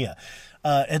keep Crimea,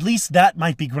 at least that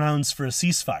might be grounds for a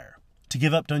ceasefire. To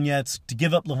give up Donetsk, to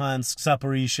give up Luhansk,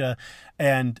 Zaporizhia,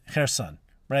 and Kherson,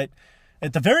 right?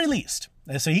 At the very least.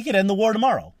 So he could end the war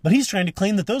tomorrow. But he's trying to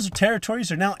claim that those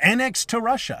territories are now annexed to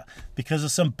Russia because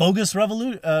of some bogus some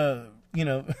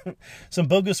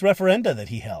bogus referenda that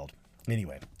he held.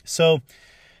 Anyway, so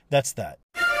that's that.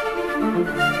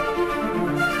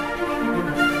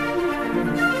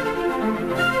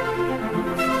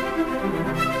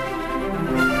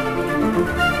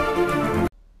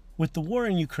 With the war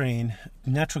in Ukraine,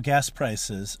 natural gas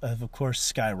prices have, of course,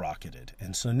 skyrocketed.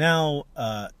 And so now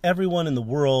everyone in the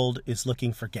world is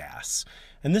looking for gas.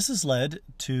 And this has led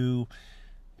to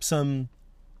some,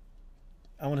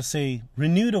 I want to say,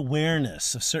 renewed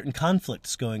awareness of certain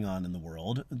conflicts going on in the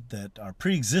world that are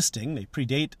pre-existing. They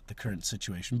predate the current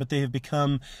situation, but they have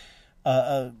become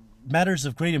matters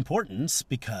of great importance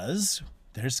because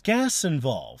there's gas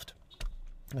involved.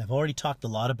 I've already talked a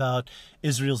lot about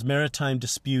Israel's maritime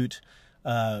dispute,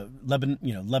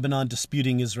 Lebanon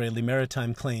disputing Israeli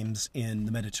maritime claims in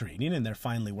the Mediterranean, and they're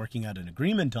finally working out an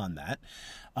agreement on that.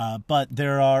 But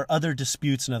there are other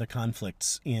disputes and other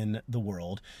conflicts in the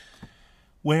world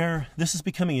where this is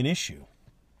becoming an issue.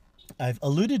 I've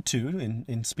alluded to,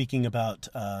 in speaking about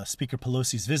Speaker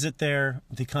Pelosi's visit there,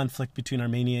 the conflict between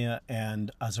Armenia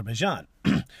and Azerbaijan.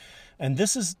 And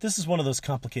this is one of those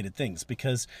complicated things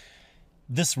because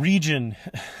this region,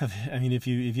 I mean, if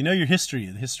you know your history,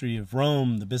 the history of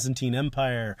Rome, the Byzantine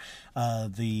Empire,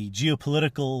 the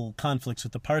geopolitical conflicts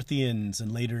with the Parthians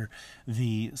and later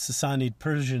the Sassanid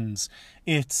Persians,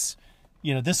 it's,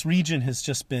 this region has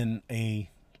just been a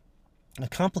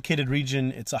complicated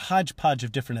region. It's a hodgepodge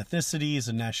of different ethnicities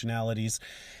and nationalities.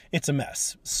 It's a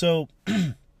mess. So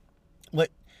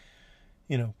what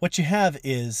you have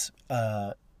is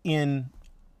in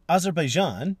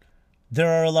Azerbaijan, there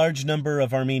are a large number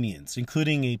of Armenians,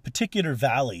 including a particular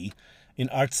valley in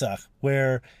Artsakh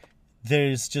where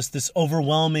there's just this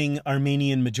overwhelming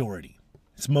Armenian majority.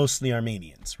 It's mostly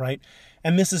Armenians, right?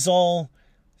 And this is all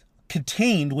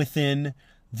contained within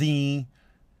the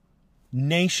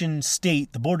nation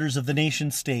state, the borders of the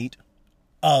nation state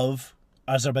of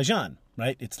Azerbaijan,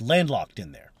 right? It's landlocked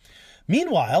in there.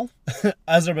 Meanwhile,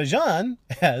 Azerbaijan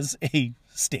has a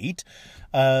state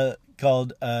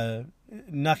called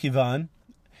Nakhchivan,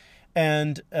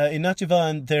 and in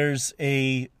Nakhchivan there's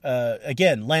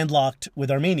again landlocked with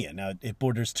Armenia. Now it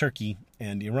borders Turkey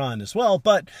and Iran as well,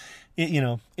 but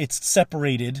it's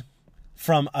separated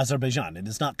from Azerbaijan. It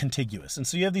is not contiguous, and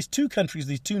so you have these two countries,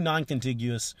 these two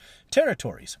non-contiguous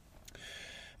territories,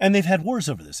 and they've had wars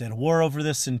over this. They had a war over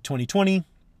this in 2020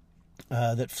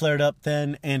 that flared up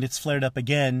then, and it's flared up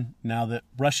again now that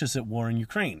Russia's at war in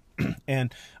Ukraine.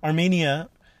 And Armenia,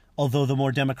 although the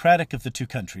more democratic of the two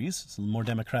countries, it's more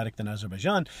democratic than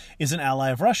Azerbaijan, is an ally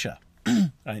of Russia.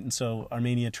 Right? And so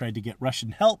Armenia tried to get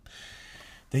Russian help.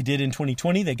 They did in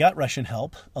 2020. They got Russian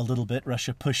help a little bit.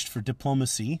 Russia pushed for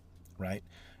diplomacy, right?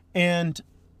 And,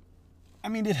 I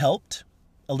mean, it helped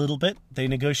a little bit. They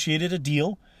negotiated a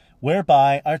deal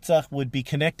whereby Artsakh would be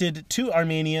connected to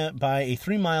Armenia by a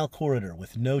 3-mile corridor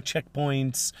with no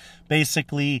checkpoints.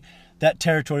 Basically, that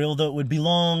territory, although it would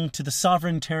belong to the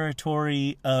sovereign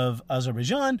territory of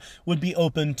Azerbaijan, would be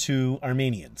open to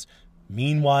Armenians.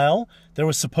 Meanwhile, there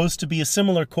was supposed to be a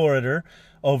similar corridor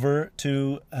over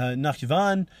to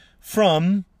Nakhchivan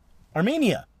from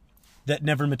Armenia that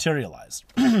never materialized.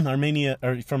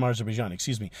 From Azerbaijan,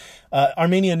 excuse me.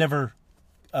 Armenia never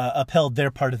upheld their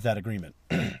part of that agreement.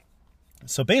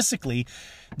 So basically,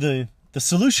 the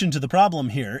solution to the problem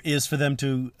here is for them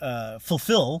to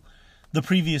fulfill the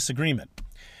previous agreement.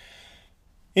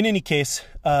 In any case,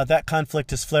 that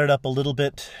conflict has flared up a little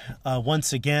bit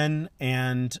once again,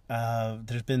 and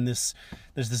there's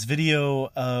this video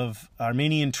of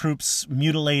Armenian troops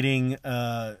mutilating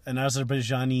an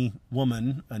Azerbaijani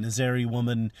woman, an Azeri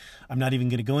woman. I'm not even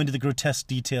going to go into the grotesque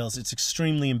details. It's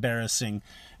extremely embarrassing.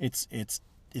 It's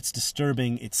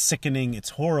disturbing. It's sickening.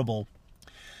 It's horrible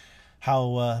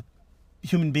how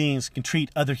human beings can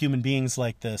treat other human beings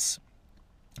like this.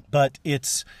 But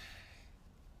it's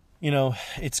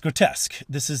grotesque.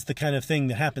 This is the kind of thing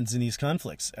that happens in these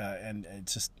conflicts, and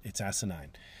it's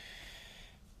asinine.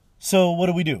 So what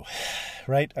do we do,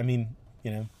 right? I mean,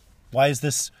 why is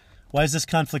this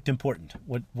conflict important?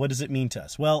 What does it mean to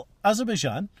us? Well,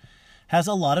 Azerbaijan has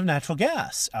a lot of natural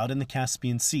gas out in the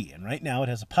Caspian Sea, and right now it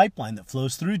has a pipeline that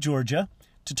flows through Georgia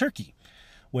to Turkey,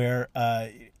 where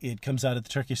it comes out of the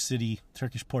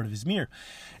Turkish port of Izmir,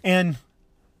 and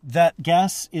that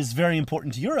gas is very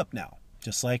important to Europe now,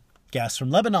 just like gas from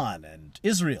Lebanon and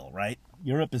Israel, right?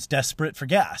 Europe is desperate for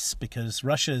gas because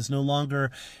Russia is no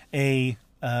longer a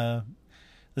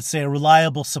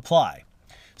reliable supply.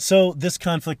 So this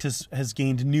conflict has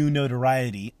gained new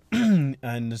notoriety and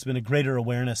there's been a greater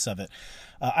awareness of it.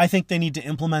 I think they need to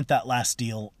implement that last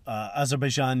deal.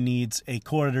 Azerbaijan needs a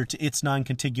corridor to its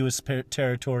non-contiguous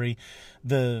territory.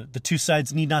 The two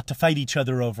sides need not to fight each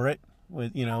other over it,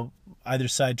 with either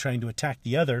side trying to attack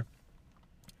the other.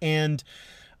 And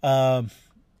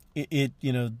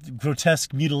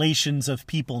grotesque mutilations of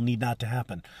people need not to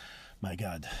happen. My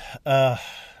God.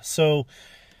 So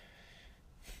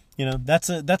that's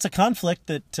a conflict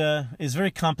that is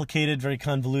very complicated, very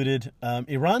convoluted.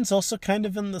 Iran's also kind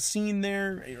of in the scene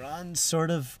there. Iran's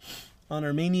sort of on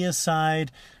Armenia's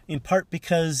side, in part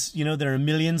because, there are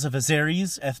millions of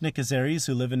Azeris, ethnic Azeris,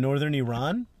 who live in northern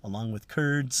Iran, along with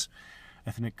Kurds,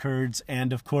 ethnic Kurds.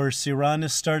 And, of course, Iran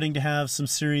is starting to have some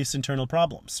serious internal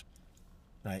problems,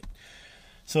 right?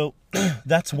 So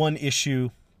that's one issue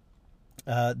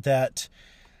that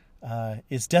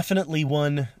is definitely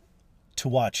one to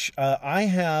watch. I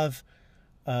have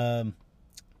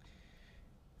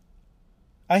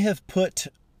put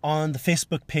on the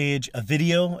Facebook page a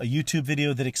YouTube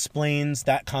video that explains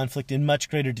that conflict in much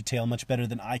greater detail, much better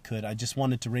than I could. I just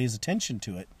wanted to raise attention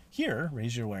to it here,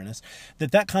 raise your awareness,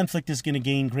 that conflict is going to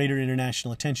gain greater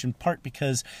international attention, part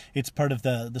because it's part of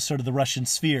the sort of the Russian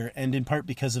sphere, and in part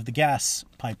because of the gas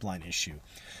pipeline issue.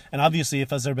 And obviously,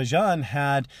 if Azerbaijan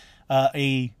had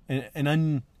an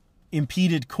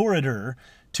unimpeded corridor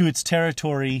to its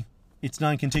territory, its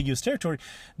non-contiguous territory,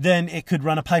 then it could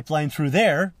run a pipeline through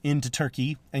there into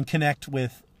Turkey and connect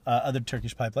with other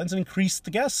Turkish pipelines and increase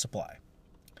the gas supply,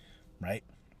 right?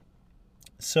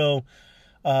 So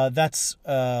that's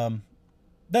one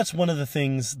of the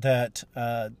things that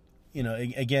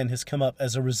again has come up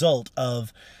as a result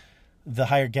of the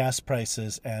higher gas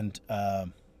prices and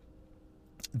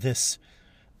this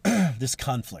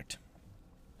conflict.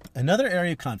 Another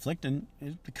area of conflict, and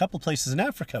a couple places in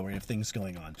Africa where you have things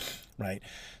going on, right?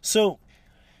 So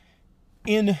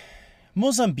in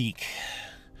Mozambique,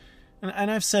 and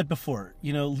I've said before,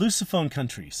 Lusophone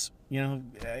countries,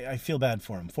 I feel bad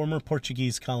for them, former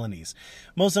Portuguese colonies.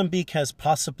 Mozambique has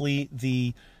possibly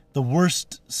the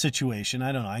worst situation.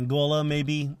 I don't know, Angola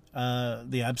maybe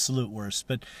the absolute worst,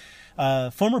 but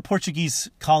former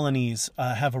Portuguese colonies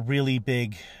have a really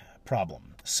big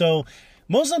problem. So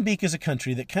Mozambique is a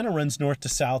country that kind of runs north to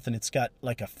south, and it's got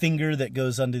like a finger that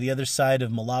goes onto the other side of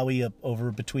Malawi, up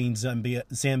over between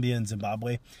Zambia and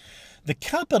Zimbabwe. The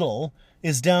capital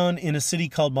is down in a city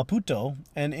called Maputo,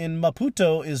 and in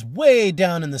Maputo is way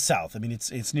down in the south. I mean,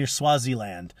 it's near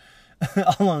Swaziland,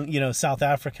 along South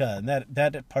Africa and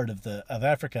that part of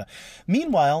Africa.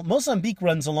 Meanwhile, Mozambique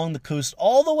runs along the coast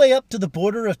all the way up to the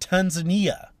border of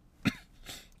Tanzania.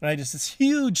 Right, it's this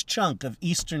huge chunk of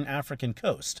Eastern African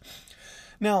coast.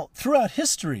 Now, throughout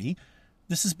history,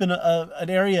 this has been an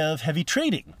area of heavy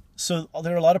trading. So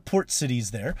there are a lot of port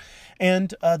cities there,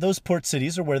 and those port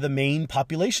cities are where the main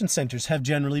population centers have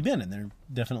generally been, and there are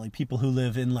definitely people who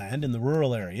live inland in the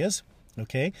rural areas,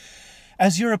 okay?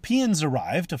 As Europeans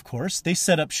arrived, of course, they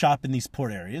set up shop in these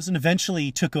port areas and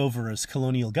eventually took over as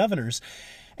colonial governors,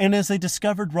 and as they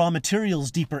discovered raw materials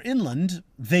deeper inland,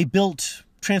 they built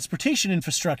transportation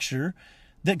infrastructure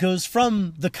that goes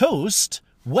from the coast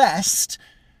west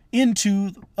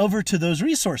over to those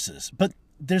resources. But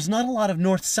there's not a lot of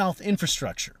north-south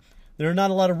infrastructure. There are not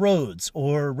a lot of roads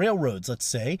or railroads, let's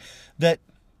say, that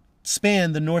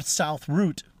span the north-south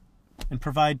route and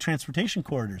provide transportation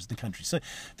corridors in the country. So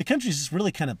the country is just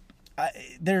really kind of,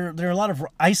 there are a lot of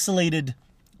isolated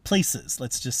places,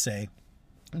 let's just say,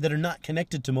 that are not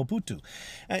connected to Maputo.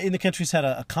 And the country's had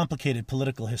a complicated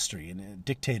political history and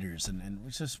dictators, and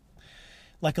it's just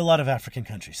like a lot of African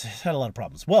countries. It's had a lot of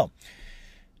problems. Well,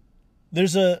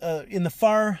 there's in the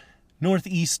far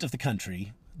northeast of the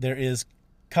country, there is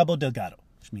Cabo Delgado,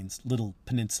 which means little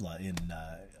peninsula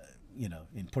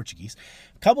in Portuguese.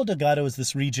 Cabo Delgado is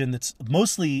this region it's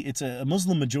a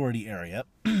Muslim majority area,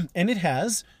 and it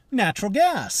has natural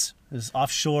gas. There's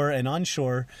offshore and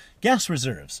onshore gas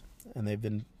reserves, and they've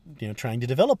been trying to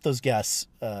develop those gas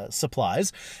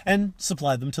supplies and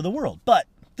supply them to the world. But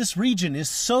this region is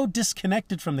so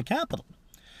disconnected from the capital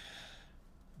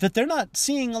that they're not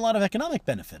seeing a lot of economic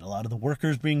benefit. A lot of the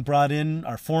workers being brought in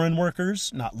are foreign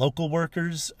workers, not local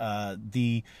workers.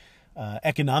 The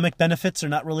economic benefits are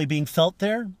not really being felt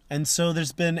there. And so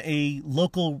there's been a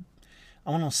local,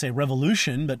 I don't want to say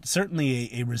revolution, but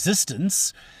certainly a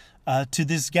resistance to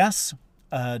this gas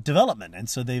development. And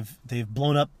so they've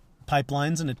blown up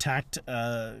pipelines and attacked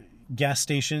gas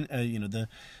station,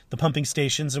 the pumping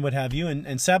stations and what have you,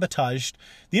 and sabotaged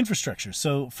the infrastructure.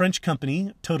 So French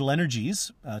company Total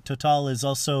Energies, Total is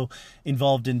also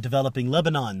involved in developing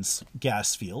Lebanon's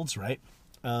gas fields, right?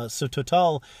 So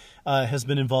Total has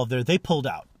been involved there. They pulled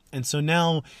out. And so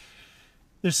now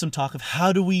there's some talk of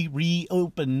how do we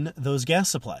reopen those gas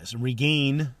supplies and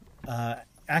regain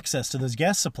access to those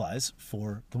gas supplies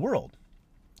for the world.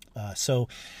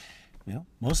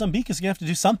 Mozambique is going to have to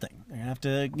do something. They're going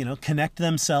to have to, connect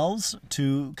themselves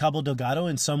to Cabo Delgado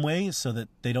in some way so that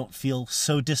they don't feel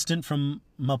so distant from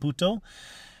Maputo.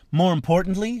 More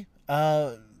importantly,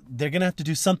 they're going to have to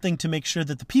do something to make sure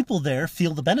that the people there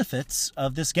feel the benefits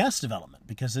of this gas development,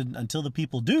 because until the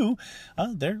people do,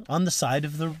 they're on the side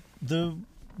of the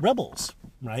rebels,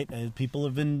 right? People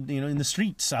have been, in the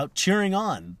streets out cheering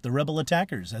on the rebel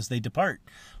attackers as they depart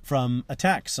from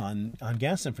attacks on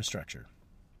gas infrastructure.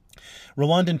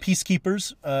 Rwandan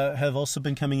peacekeepers have also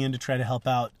been coming in to try to help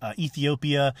out.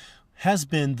 Ethiopia has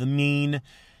been the main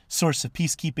source of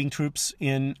peacekeeping troops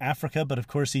in Africa, but of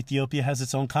course Ethiopia has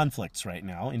its own conflicts right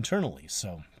now internally,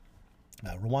 so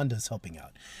Rwanda is helping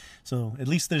out. So at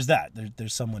least there's that.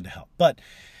 There's someone to help. But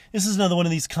this is another one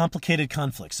of these complicated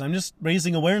conflicts. I'm just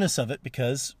raising awareness of it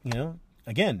because,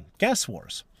 again, gas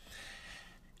wars.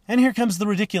 And here comes the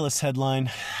ridiculous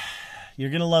headline. You're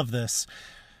going to love this.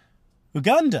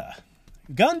 Uganda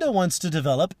wants to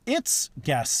develop its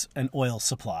gas and oil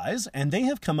supplies, and they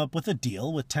have come up with a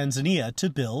deal with Tanzania to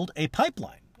build a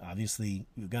pipeline. Obviously,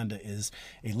 Uganda is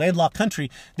a landlocked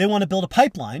country. They want to build a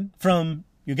pipeline from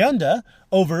Uganda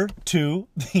over to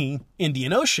the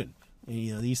Indian Ocean,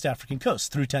 the East African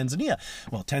coast, through Tanzania.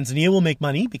 Well, Tanzania will make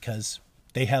money because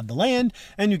they have the land,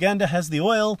 and Uganda has the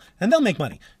oil, and they'll make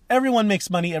money. Everyone makes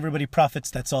money, everybody profits,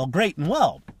 that's all great and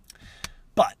well.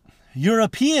 But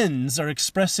Europeans are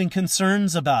expressing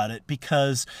concerns about it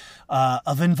because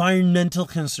of environmental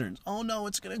concerns. Oh no,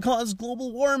 it's going to cause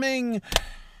global warming.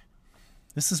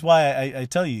 This is why I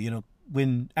tell you,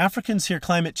 when Africans hear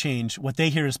climate change, what they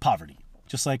hear is poverty.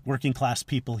 Just like working class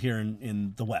people here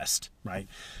in the West, right?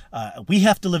 We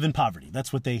have to live in poverty.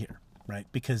 That's what they hear, right?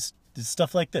 Because it's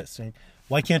stuff like this, right?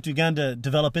 Why can't Uganda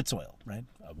develop its oil, right?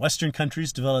 Western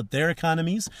countries developed their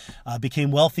economies, became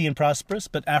wealthy and prosperous,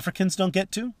 but Africans don't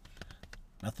get to.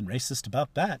 Nothing racist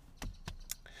about that.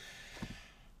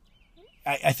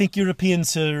 I think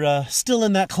Europeans are still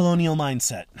in that colonial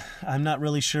mindset. I'm not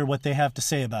really sure what they have to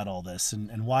say about all this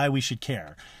and why we should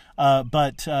care.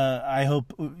 But I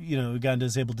hope Uganda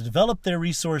is able to develop their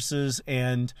resources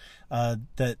and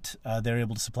that they're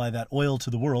able to supply that oil to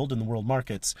the world and the world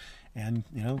markets. And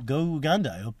go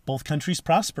Uganda. I hope both countries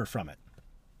prosper from it.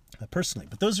 Personally,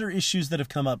 but those are issues that have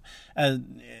come up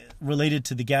related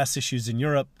to the gas issues in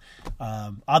Europe.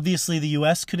 Obviously, the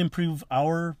U.S. could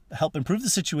help improve the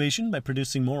situation by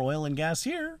producing more oil and gas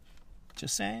here.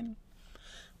 Just saying.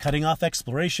 Cutting off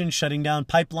exploration, shutting down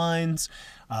pipelines,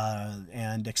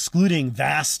 and excluding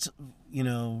vast,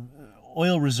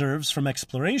 oil reserves from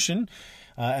exploration,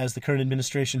 as the current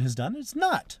administration has done. It's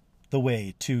not the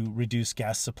way to reduce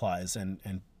gas supplies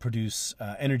and produce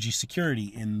energy security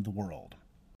in the world.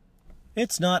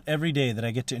 It's not every day that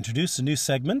I get to introduce a new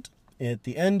segment. At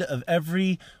the end of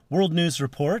every World News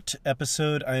Report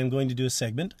episode, I am going to do a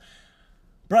segment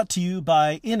brought to you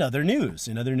by In Other News.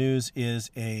 In Other News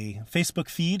is a Facebook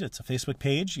feed. It's a Facebook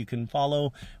page you can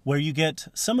follow where you get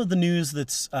some of the news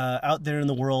that's out there in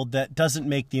the world that doesn't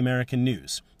make the American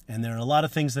news. And there are a lot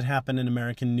of things that happen in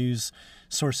American news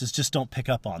sources just don't pick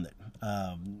up on it.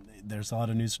 There's a lot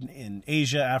of news in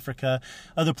Asia, Africa,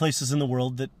 other places in the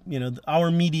world that, our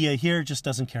media here just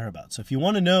doesn't care about. So if you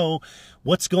want to know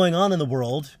what's going on in the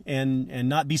world and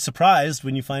not be surprised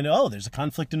when you find, there's a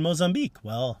conflict in Mozambique.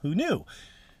 Well, who knew?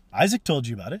 Isaac told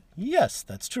you about it. Yes,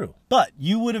 that's true. But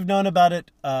you would have known about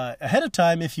it ahead of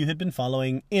time if you had been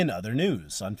following In Other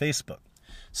News on Facebook.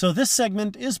 So this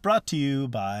segment is brought to you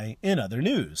by In Other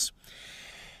News.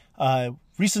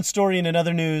 Recent story in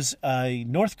Other News, a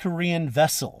North Korean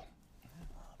vessel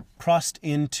crossed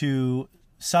into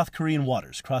South Korean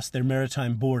waters, crossed their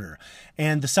maritime border.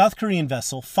 And the South Korean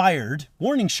vessel fired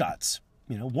warning shots,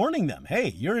 warning them, hey,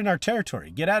 you're in our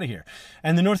territory, get out of here.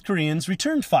 And the North Koreans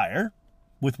returned fire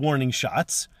with warning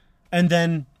shots and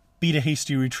then beat a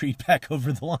hasty retreat back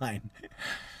over the line.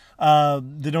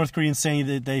 The North Koreans saying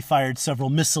that they fired several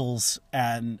missiles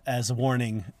as a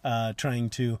warning,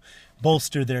 trying to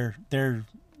bolster their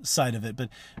side of it, but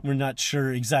we're not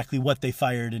sure exactly what they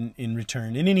fired in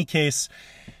return. In any case,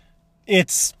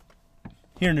 it's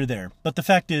here nor there. But the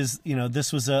fact is,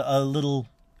 this was a little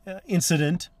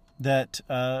incident that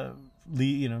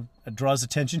draws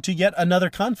attention to yet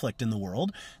another conflict in the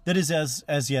world that is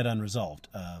as yet unresolved.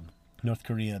 North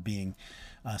Korea being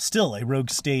still a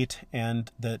rogue state and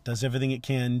that does everything it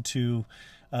can to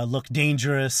look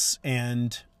dangerous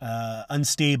and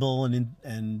unstable,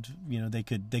 and they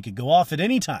could go off at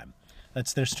any time.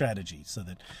 That's their strategy, so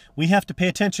that we have to pay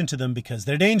attention to them because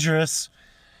they're dangerous.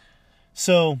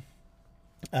 So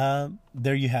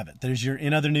there you have it. There's your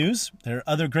In Other News. There are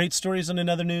other great stories on In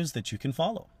Other News that you can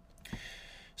follow.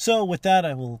 So with that,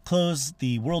 I will close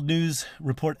the World News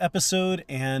Report episode,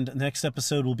 and the next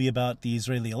episode will be about the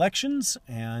Israeli elections,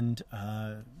 and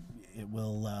it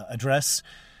will address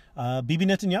Bibi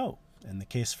Netanyahu and the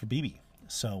case for Bibi.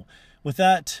 So With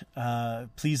that,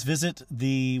 please visit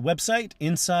the website,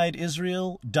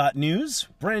 insideisrael.news,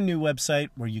 brand new website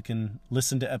where you can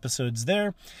listen to episodes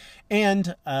there.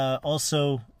 And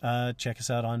also check us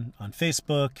out on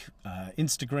Facebook,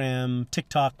 Instagram,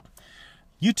 TikTok,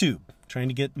 YouTube. Trying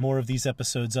to get more of these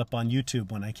episodes up on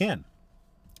YouTube when I can.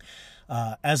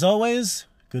 As always,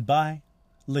 goodbye,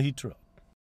 Lehitro.